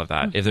love in all of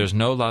that? Mm-hmm. If there's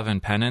no love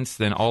and penance,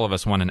 then all of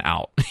us want an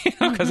out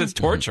because it's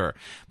torture.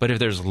 But if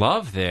there's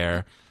love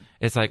there,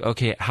 it's like,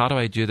 okay, how do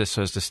I do this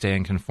so as to stay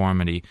in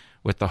conformity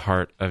with the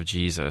heart of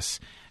Jesus?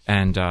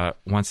 And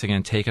once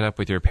again, take it up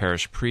with your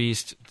parish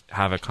priest,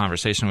 have a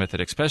conversation with it,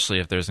 especially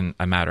if there's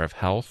a matter of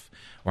health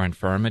or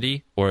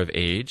infirmity or of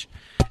age,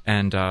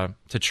 and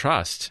to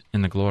trust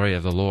in the glory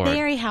of the Lord.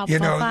 Very helpful,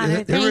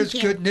 Father. There is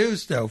good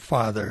news, though,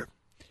 Father.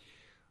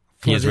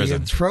 For the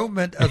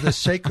enthronement of the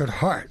Sacred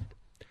Heart,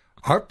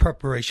 our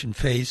preparation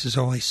phase is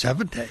only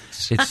 7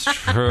 days. It's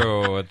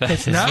true.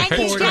 It's not 40 days.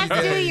 And you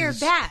just do your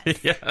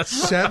best. Yes.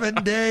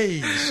 7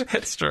 days.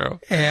 It's true.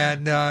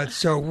 And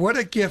so what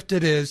a gift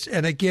it is.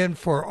 And again,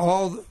 for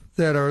all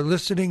that are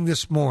listening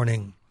this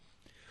morning,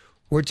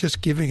 we're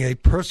just giving a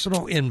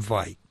personal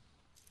invite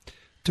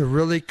to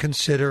really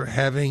consider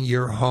having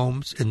your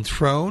homes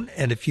enthroned.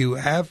 And if you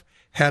have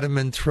had them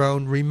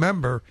enthroned,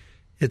 remember,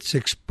 it's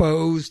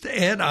exposed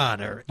and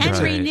honor. And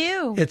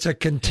renew. It's a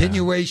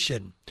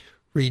continuation. Yeah.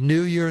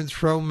 Renew your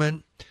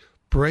enthronement,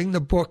 bring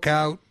the book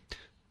out,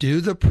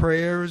 do the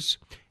prayers,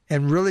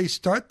 and really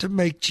start to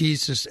make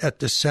Jesus at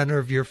the center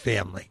of your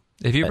family.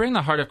 If you bring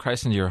the heart of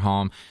Christ into your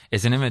home,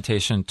 it's an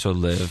invitation to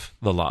live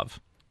the love,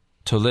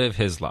 to live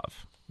his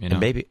love. And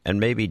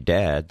maybe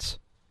dads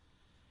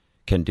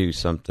can do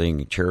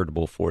something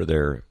charitable for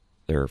their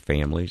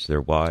families, their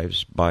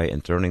wives, by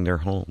enthroning their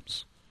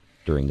homes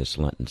during this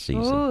Lenten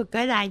season. Oh,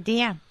 good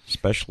idea.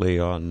 Especially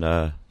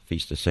on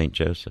Feast of St.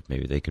 Joseph.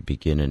 Maybe they could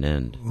begin and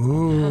end.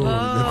 Ooh,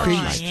 the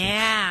feast.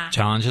 Yeah.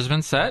 Challenge has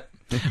been set.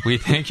 We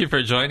thank you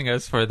for joining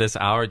us for this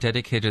hour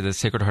dedicated to the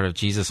Sacred Heart of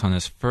Jesus on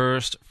this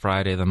first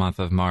Friday of the month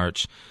of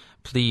March.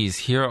 Please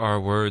hear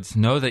our words.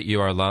 Know that you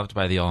are loved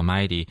by the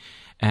Almighty.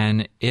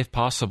 And if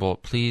possible,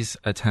 please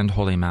attend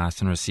Holy Mass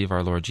and receive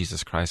our Lord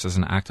Jesus Christ as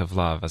an act of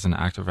love, as an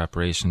act of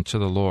reparation to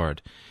the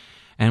Lord.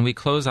 And we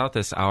close out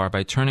this hour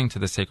by turning to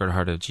the Sacred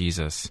Heart of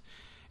Jesus.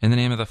 In the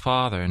name of the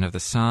Father, and of the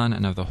Son,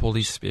 and of the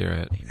Holy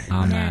Spirit.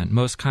 Amen.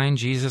 Most kind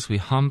Jesus, we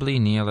humbly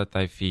kneel at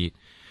thy feet.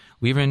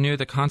 We renew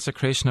the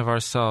consecration of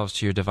ourselves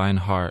to your divine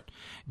heart.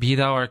 Be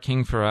thou our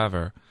King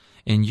forever.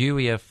 In you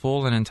we have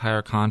full and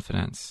entire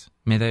confidence.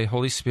 May thy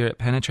Holy Spirit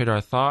penetrate our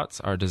thoughts,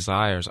 our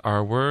desires,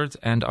 our words,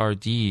 and our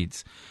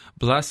deeds.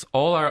 Bless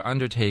all our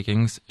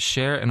undertakings,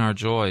 share in our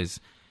joys,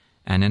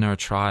 and in our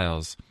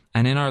trials,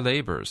 and in our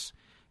labors.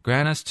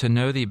 Grant us to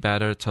know thee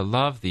better, to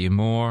love thee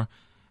more,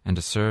 and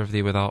to serve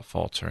thee without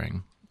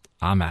faltering.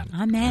 Amen.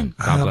 Amen.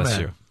 God bless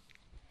you.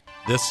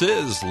 This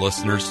is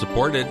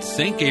listener-supported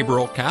St.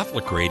 Gabriel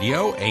Catholic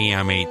Radio,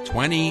 AM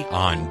 820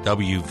 on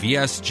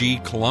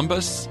WVSG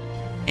Columbus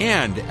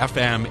and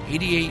FM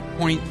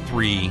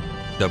 88.3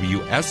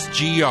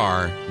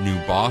 WSGR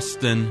New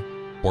Boston,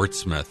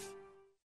 Portsmouth.